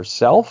by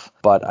herself,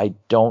 but I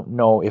don't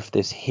know if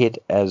this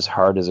hit as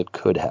hard as it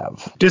could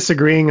have.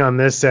 Disagreeing on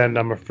this end,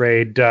 I'm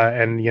afraid.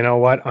 And you know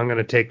what? I'm going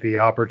to take the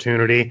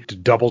opportunity to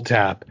double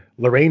tap.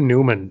 Lorraine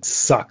Newman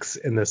sucks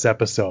in this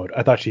episode.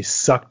 I thought she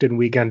sucked in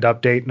Weekend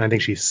Update, and I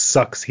think she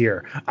sucks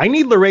here. I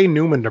need Lorraine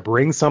Newman to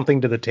bring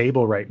something to the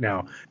table right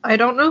now. I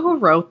don't know who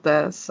wrote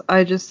this.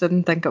 I just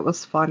didn't think it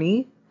was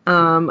funny.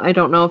 I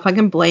don't know if I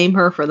can blame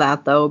her for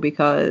that, though,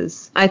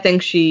 because I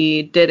think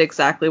she did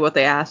exactly what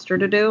they asked her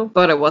to do,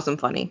 but it wasn't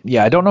funny.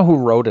 Yeah, I don't know who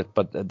wrote it,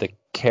 but the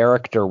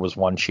character was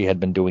one she had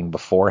been doing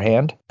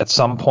beforehand. At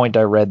some point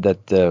I read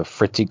that the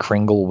Fritzy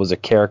Kringle was a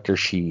character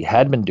she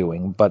had been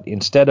doing, but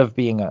instead of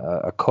being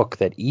a cook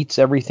that eats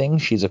everything,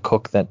 she's a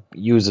cook that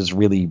uses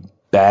really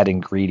bad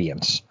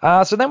ingredients.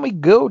 So then we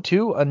go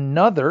to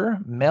another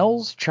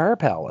Mel's Char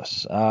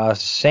Palace.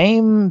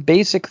 Same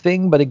basic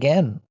thing, but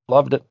again,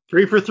 loved it.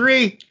 3 for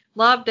 3.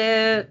 Loved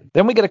it.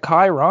 Then we get a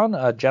Chiron.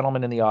 A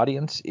gentleman in the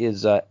audience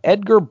is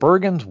Edgar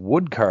Bergen's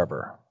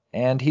woodcarver.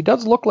 And he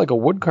does look like a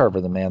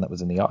woodcarver, the man that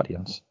was in the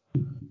audience.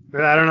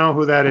 I don't know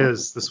who that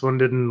is. This one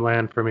didn't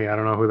land for me. I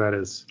don't know who that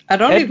is. I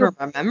don't even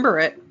remember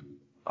it.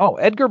 Oh,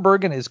 Edgar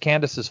Bergen is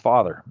Candace's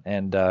father,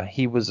 and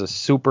he was a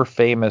super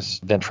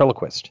famous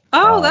ventriloquist.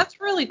 Oh, that's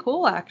really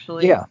cool,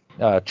 actually.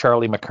 Yeah,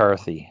 Charlie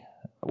McCarthy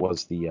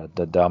was the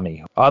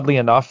dummy. Oddly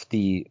enough,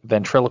 the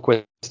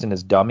ventriloquist and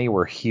his dummy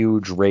were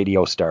huge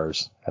radio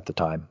stars at the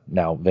time.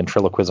 Now,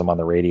 ventriloquism on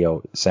the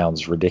radio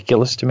sounds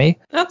ridiculous to me.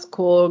 That's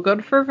cool.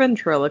 Good for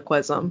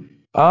ventriloquism.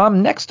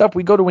 Next up,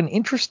 we go to an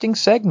interesting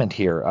segment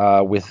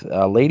here with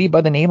a lady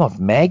by the name of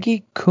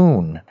Maggie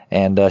Kuhn,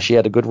 and she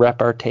had a good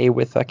repartee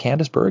with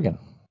Candace Bergen.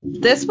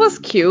 This was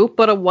cute,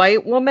 but a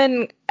white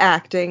woman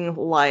acting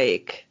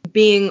like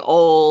being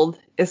old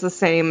is the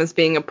same as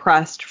being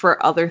oppressed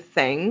for other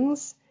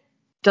things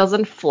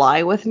doesn't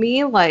fly with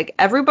me. Like,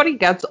 everybody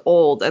gets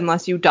old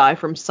unless you die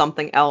from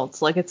something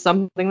else. Like, it's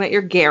something that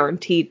you're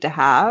guaranteed to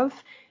have.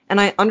 And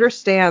I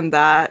understand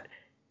that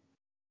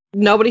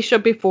nobody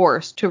should be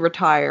forced to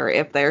retire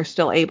if they're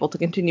still able to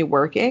continue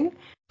working.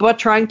 But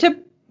trying to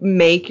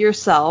make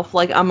yourself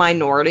like a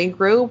minority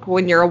group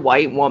when you're a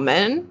white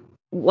woman,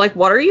 like,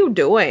 what are you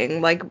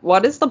doing? Like,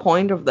 what is the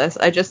point of this?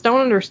 I just don't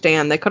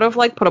understand. They could have,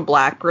 like, put a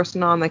black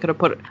person on. They could have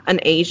put an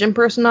Asian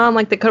person on.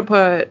 Like, they could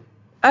have put,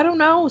 I don't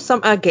know,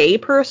 a gay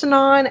person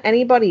on.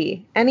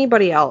 Anybody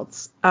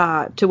else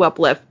to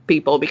uplift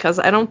people, because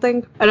I don't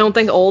think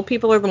old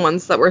people are the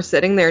ones that were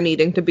sitting there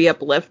needing to be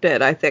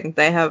uplifted. I think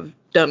they have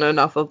done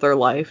enough of their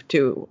life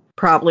to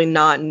probably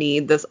not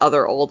need this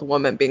other old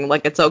woman being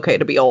like, it's okay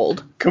to be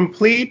old.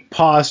 Complete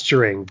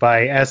posturing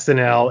by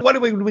SNL. What do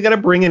we got to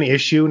bring an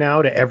issue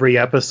now to every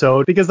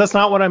episode? Because that's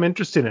not what I'm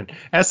interested in.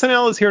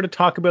 SNL is here to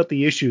talk about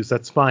the issues.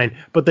 That's fine.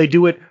 But they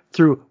do it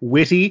through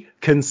witty,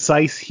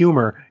 concise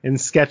humor in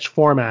sketch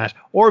format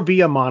or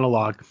via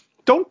monologue.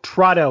 Don't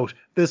trot out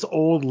this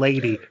old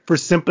lady for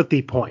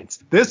sympathy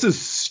points. This is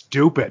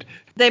stupid.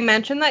 They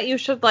mentioned that you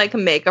should, like,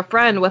 make a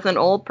friend with an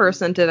old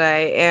person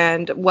today,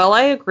 and, well,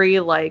 I agree,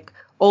 like,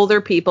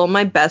 older people,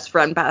 my best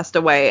friend passed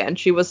away, and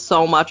she was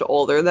so much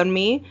older than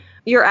me.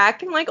 You're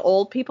acting like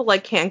old people,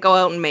 like, can't go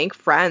out and make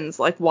friends.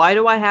 Like, why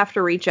do I have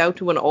to reach out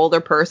to an older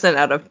person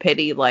out of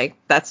pity? Like,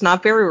 that's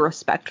not very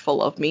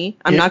respectful of me.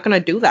 I'm not going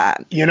to do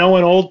that. You know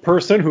an old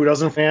person who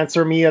doesn't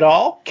answer me at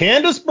all?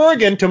 Candace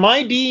Bergen to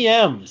my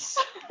DMs.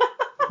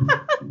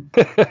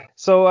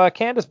 So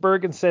Candace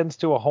Bergen sends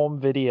to a home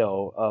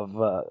video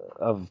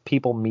of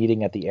people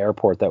meeting at the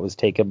airport that was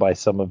taken by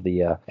some of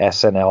the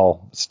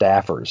SNL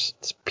staffers.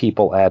 It's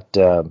people at,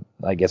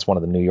 I guess, one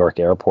of the New York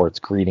airports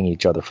greeting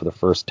each other for the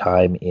first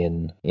time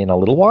in a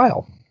little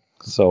while.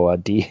 So,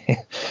 Dee,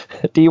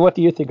 what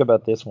do you think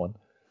about this one?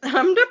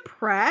 I'm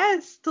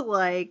depressed.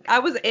 Like, I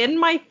was in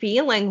my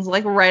feelings,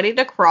 like, ready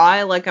to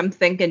cry. Like, I'm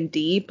thinking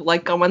deep,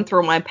 like, going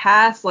through my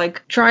past,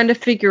 like, trying to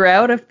figure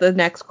out if the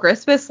next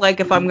Christmas, like,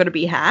 if I'm going to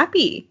be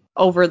happy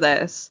over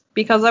this.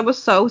 Because I was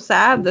so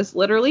sad. This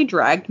literally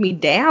dragged me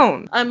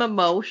down. I'm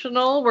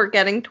emotional. We're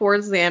getting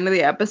towards the end of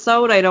the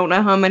episode. I don't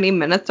know how many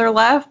minutes are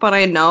left, but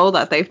I know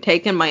that they've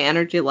taken my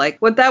energy.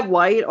 Like, with that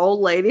white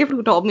old lady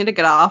who told me to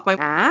get off my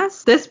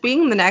ass, this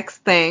being the next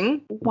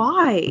thing,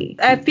 why?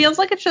 It feels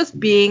like it's just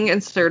being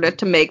inserted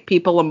to make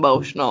people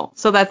emotional,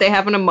 so that they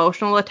have an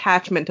emotional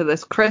attachment to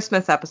this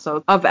Christmas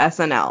episode of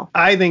SNL.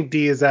 I think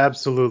Dee is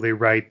absolutely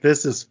right.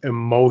 This is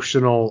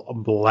emotional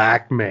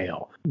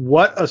blackmail.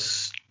 What a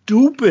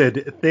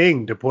stupid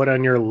thing to put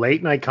on your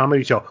late night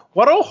comedy show.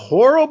 What a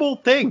horrible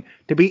thing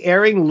to be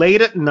airing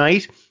late at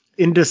night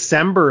in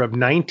December of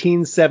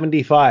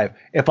 1975.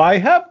 If I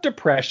have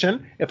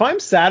depression, if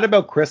I'm sad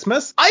about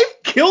Christmas,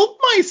 I've killed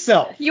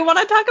myself. You want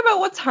to talk about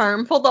what's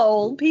harmful to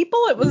old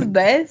people? It was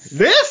this.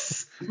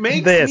 This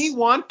makes me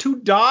want to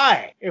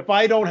die if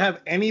I don't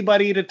have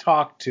anybody to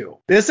talk to.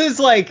 This is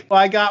like,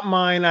 I got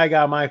mine, I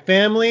got my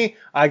family,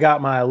 I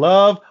got my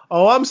love.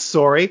 Oh, I'm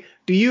sorry.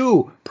 Do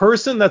you,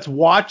 person that's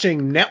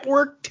watching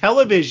network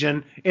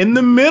television in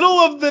the middle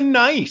of the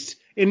night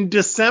in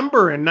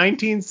December in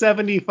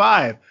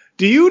 1975,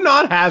 do you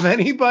not have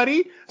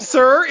anybody,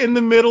 sir, in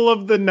the middle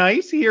of the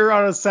night here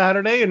on a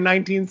Saturday in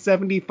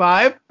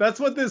 1975? That's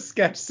what this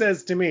sketch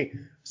says to me.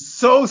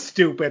 So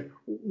stupid.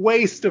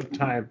 Waste of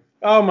time.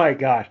 Oh my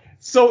gosh.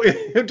 So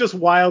just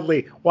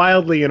wildly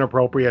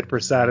inappropriate for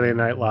Saturday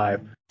Night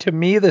Live. To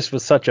me, this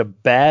was such a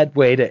bad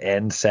way to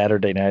end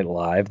Saturday Night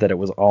Live that it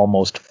was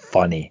almost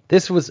funny.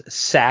 This was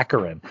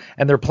saccharine.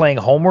 And they're playing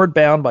Homeward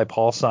Bound by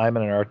Paul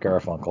Simon and Art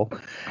Garfunkel.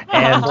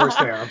 And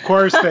Of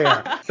course they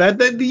are.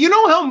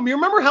 You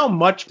remember how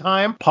much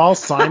time Paul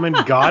Simon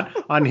got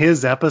on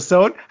his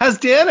episode? Has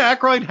Dan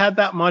Aykroyd had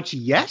that much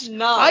yet?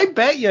 No. I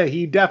bet you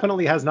he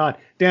definitely has not.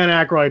 Dan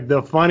Aykroyd,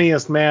 the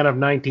funniest man of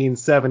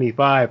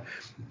 1975,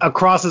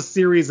 across a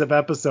series of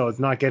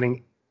episodes, not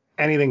getting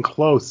anything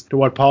close to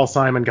what Paul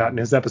Simon got in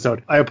his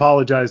episode. I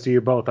apologize to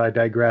you both. I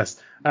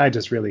digress. I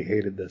just really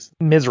hated this.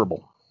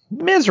 Miserable.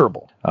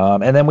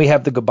 And then we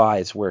have the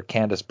goodbyes where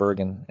Candace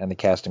Bergen and the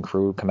cast and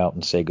crew come out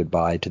and say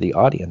goodbye to the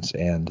audience,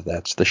 and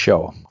that's the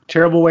show.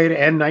 Terrible way to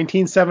end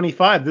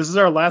 1975. This is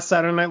our last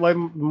Saturday Night Live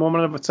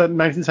moment of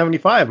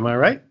 1975. Am I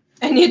right?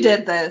 And you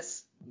did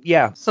this.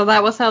 Yeah. So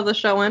that was how the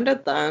show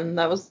ended then.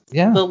 That was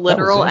the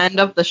literal end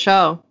of the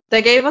show.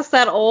 They gave us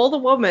that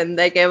old woman.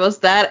 They gave us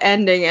that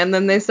ending. And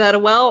then they said,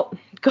 well,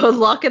 good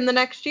luck in the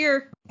next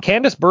year.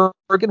 Candace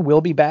Bergen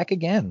will be back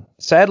again.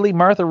 Sadly,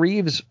 Martha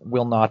Reeves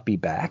will not be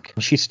back.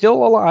 She's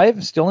still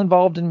alive, still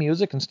involved in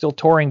music, and still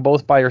touring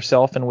both by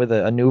herself and with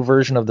a new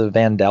version of the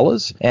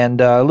Vandellas.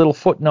 And a little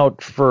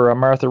footnote for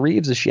Martha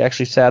Reeves is she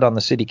actually sat on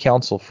the city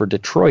council for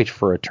Detroit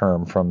for a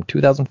term from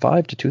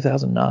 2005 to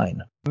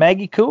 2009.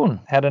 Maggie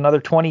Kuhn had another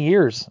 20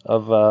 years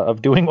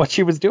of doing what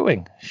she was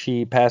doing.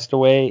 She passed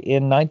away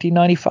in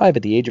 1995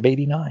 at the age of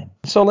 89.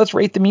 So let's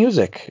rate the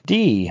music.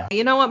 Dee.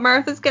 You know what?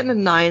 Martha's getting a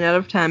 9 out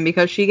of 10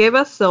 because she gave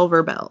us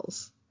Silver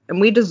Bells. And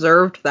we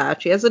deserved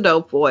that. She has a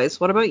dope voice.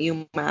 What about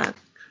you, Matt?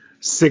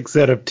 6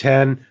 out of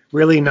 10.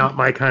 Really not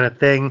my kind of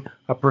thing.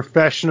 A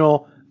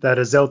professional that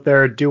is out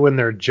there doing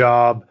their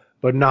job,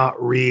 but not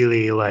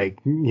really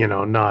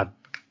not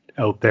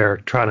out there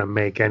trying to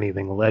make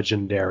anything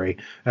legendary.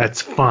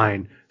 That's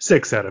fine.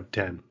 6 out of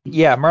 10.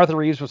 Yeah, Martha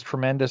Reeves was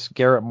tremendous.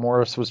 Garrett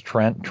Morris was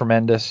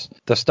tremendous.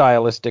 The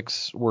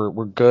stylistics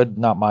were good,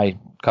 not my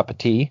cup of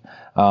tea.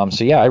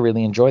 So yeah, I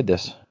really enjoyed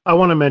this. I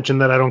want to mention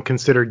that I don't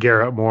consider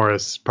Garrett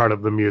Morris part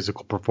of the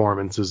musical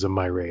performances in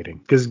my rating.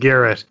 Because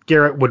Garrett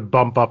would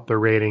bump up the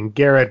rating.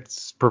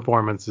 Garrett's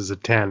performance is a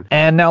 10.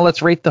 And now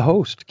let's rate the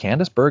host,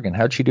 Candace Bergen.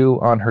 How'd she do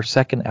on her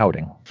second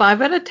outing?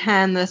 5 out of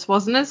 10. This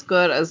wasn't as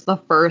good as the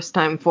first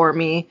time for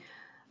me.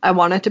 I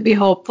wanted to be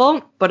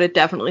hopeful, but it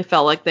definitely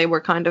felt like they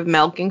were kind of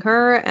milking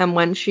her. And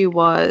when she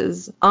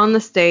was on the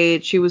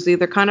stage, she was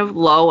either kind of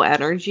low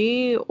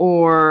energy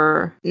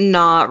or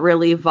not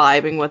really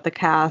vibing with the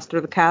cast, or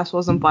the cast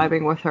wasn't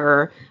vibing with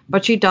her.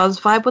 But she does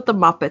vibe with the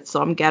Muppets,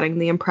 so I'm getting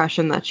the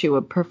impression that she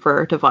would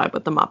prefer to vibe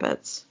with the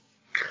Muppets.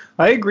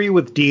 I agree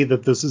with Dee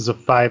that this is a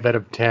 5 out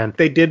of 10.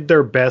 They did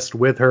their best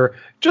with her,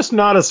 just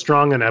not as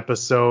strong an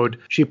episode.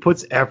 She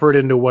puts effort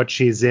into what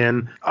she's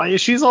in.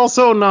 She's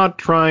also not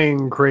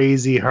trying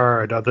crazy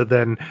hard, other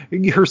than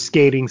her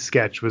skating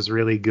sketch was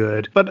really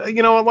good. But,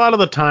 you know, a lot of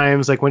the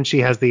times, like when she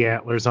has the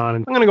antlers on,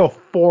 I'm going to go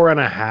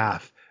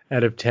 4.5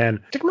 out of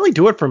 10. Didn't really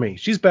do it for me.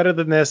 She's better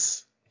than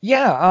this.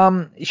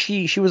 Yeah,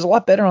 she was a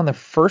lot better on the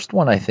first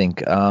one, I think.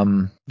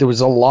 There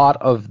was a lot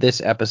of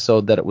this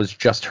episode that it was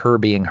just her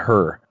being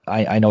her.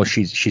 I know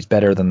she's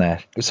better than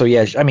that. So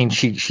yeah, I mean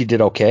she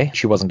did okay.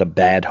 She wasn't a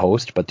bad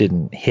host, but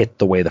didn't hit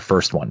the way the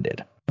first one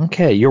did.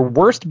 Okay, your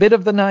worst bit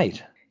of the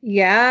night.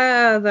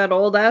 Yeah, that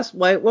old ass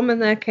white woman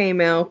that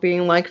came out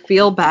being like,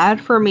 feel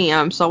bad for me.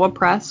 I'm so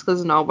oppressed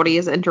because nobody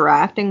is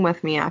interacting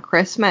with me at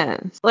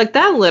Christmas. Like,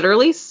 that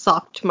literally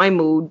sucked my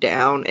mood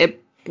down.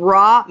 It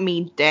brought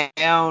me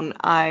down.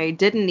 I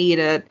didn't need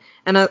it.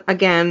 And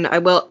again, I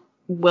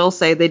will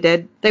say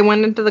they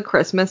went into the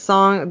Christmas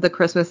song, the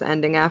Christmas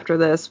ending after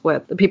this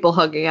with the people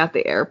hugging at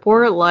the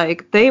airport.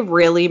 Like, they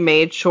really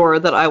made sure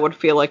that I would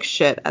feel like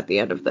shit at the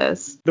end of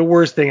this. The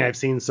worst thing I've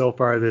seen so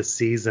far this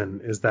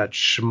season is that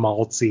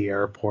schmaltzy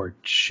airport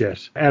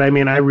shit. And I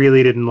mean, I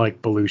really didn't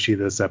like Belushi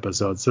this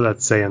episode, so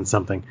that's saying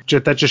something.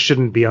 That just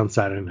shouldn't be on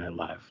Saturday Night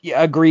Live.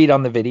 Yeah, agreed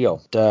on the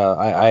video.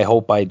 I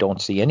hope I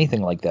don't see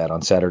anything like that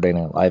on Saturday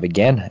Night Live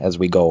again as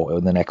we go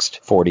in the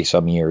next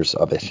 40-some years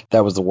of it.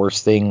 That was the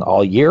worst thing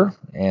all year,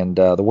 and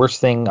the worst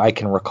thing I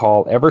can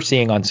recall ever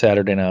seeing on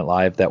Saturday Night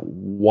Live that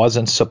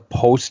wasn't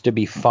supposed to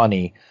be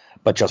funny,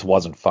 but just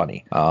wasn't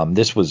funny.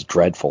 This was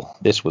dreadful.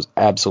 This was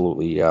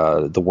absolutely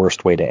the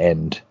worst way to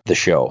end the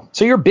show.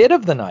 So your bit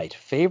of the night,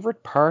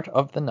 favorite part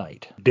of the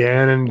night.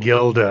 Dan and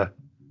Gilda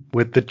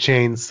with the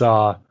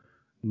chainsaw,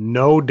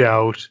 no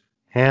doubt,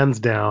 hands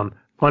down,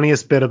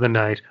 funniest bit of the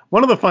night.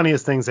 One of the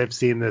funniest things I've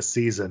seen this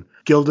season.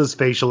 Gilda's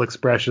facial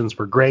expressions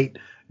were great.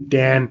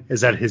 Dan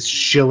is at his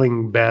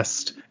shilling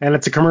best. And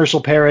it's a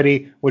commercial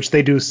parody, which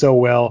they do so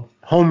well.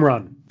 Home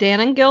run. Dan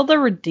and Gilda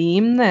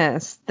redeemed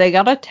this. They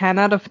got a 10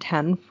 out of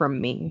 10 from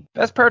me.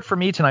 Best part for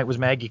me tonight was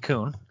Maggie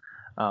Kuhn.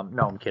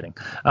 No, I'm kidding.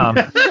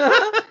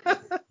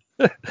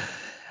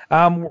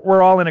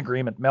 We're all in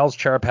agreement. Mel's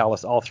Char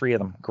Palace, all three of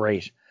them,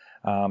 great.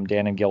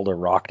 Dan and Gilda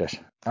rocked it.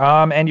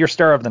 And your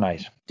star of the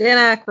night.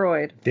 Dan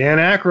Aykroyd. Dan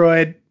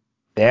Aykroyd.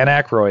 Dan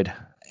Aykroyd.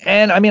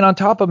 And I mean, on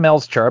top of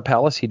Mel's Char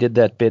Palace, he did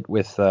that bit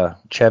with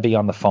Chevy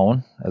on the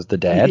phone as the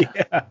dad.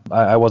 Yeah.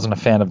 I wasn't a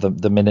fan of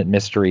the Minute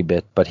Mystery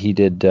bit, but he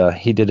did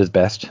his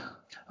best.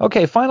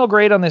 Okay, final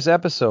grade on this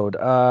episode.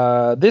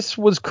 This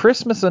was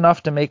Christmas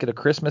enough to make it a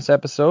Christmas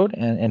episode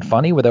and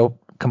funny without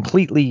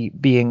completely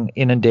being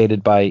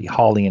inundated by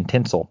holly and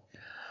tinsel.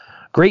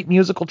 Great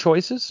musical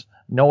choices.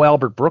 No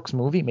Albert Brooks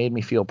movie made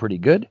me feel pretty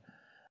good.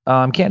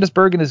 Candice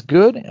Bergen is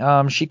good.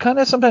 She kind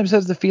of sometimes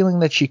has the feeling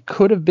that she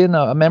could have been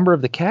a member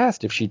of the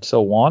cast if she'd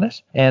so wanted.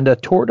 And a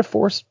tour de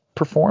force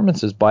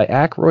performances by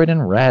Aykroyd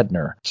and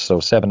Radner. So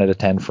 7 out of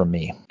 10 from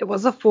me. It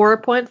was a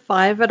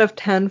 4.5 out of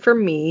 10 for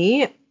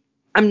me.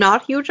 I'm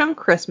not huge on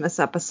Christmas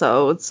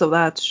episodes, so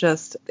that's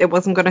just, it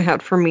wasn't going to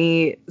hit for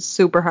me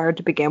super hard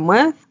to begin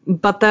with.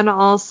 But then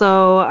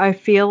also, I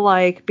feel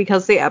like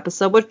because the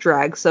episode was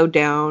dragged so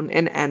down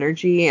in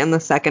energy in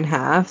the second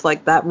half,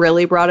 like that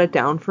really brought it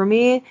down for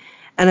me.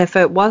 And if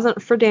it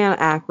wasn't for Dan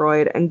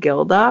Aykroyd and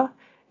Gilda,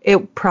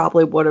 it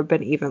probably would have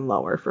been even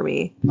lower for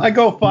me. I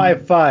go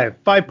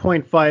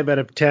 5.5 out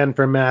of 10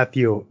 for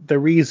Matthew. The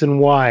reason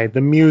why,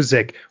 the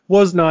music,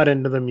 was not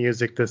into the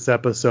music this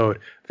episode.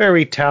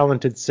 Very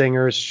talented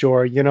singers,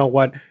 sure. You know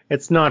what?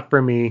 It's not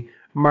for me.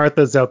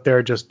 Martha's out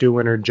there just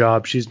doing her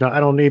job. She's not,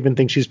 I don't even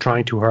think she's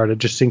trying too hard. I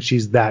just think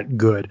she's that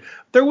good.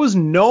 There was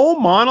no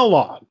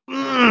monologue.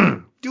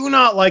 Do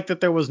not like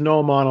that there was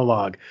no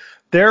monologue.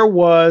 There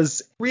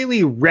was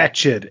really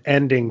wretched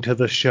ending to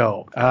the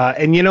show.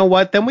 And you know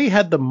what? Then we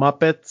had the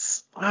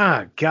Muppets.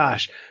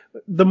 Gosh.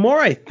 The more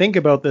I think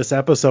about this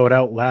episode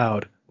out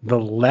loud, the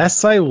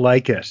less I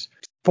like it.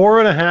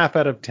 4.5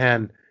 out of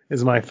 10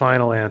 is my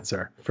final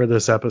answer for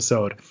this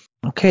episode.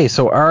 Okay,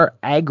 so our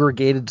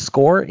aggregated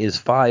score is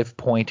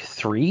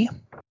 5.3.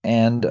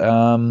 And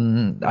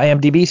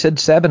IMDb said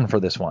 7 for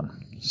this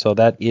one. So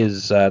that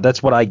is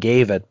that's what I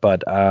gave it,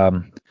 but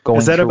going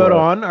is that through about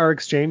on our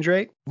exchange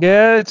rate?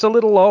 Yeah, it's a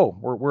little low.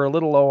 We're a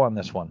little low on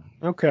this one.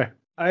 Okay.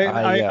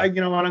 I you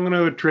know what, I'm going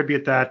to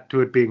attribute that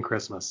to it being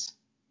Christmas.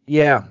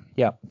 Yeah,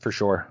 for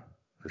sure.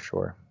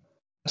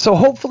 So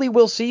hopefully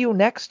we'll see you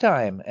next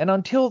time, and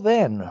until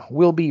then,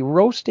 we'll be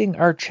roasting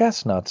our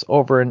chestnuts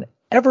over an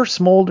ever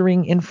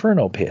smoldering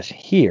inferno pit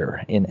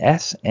here in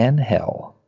SN Hell.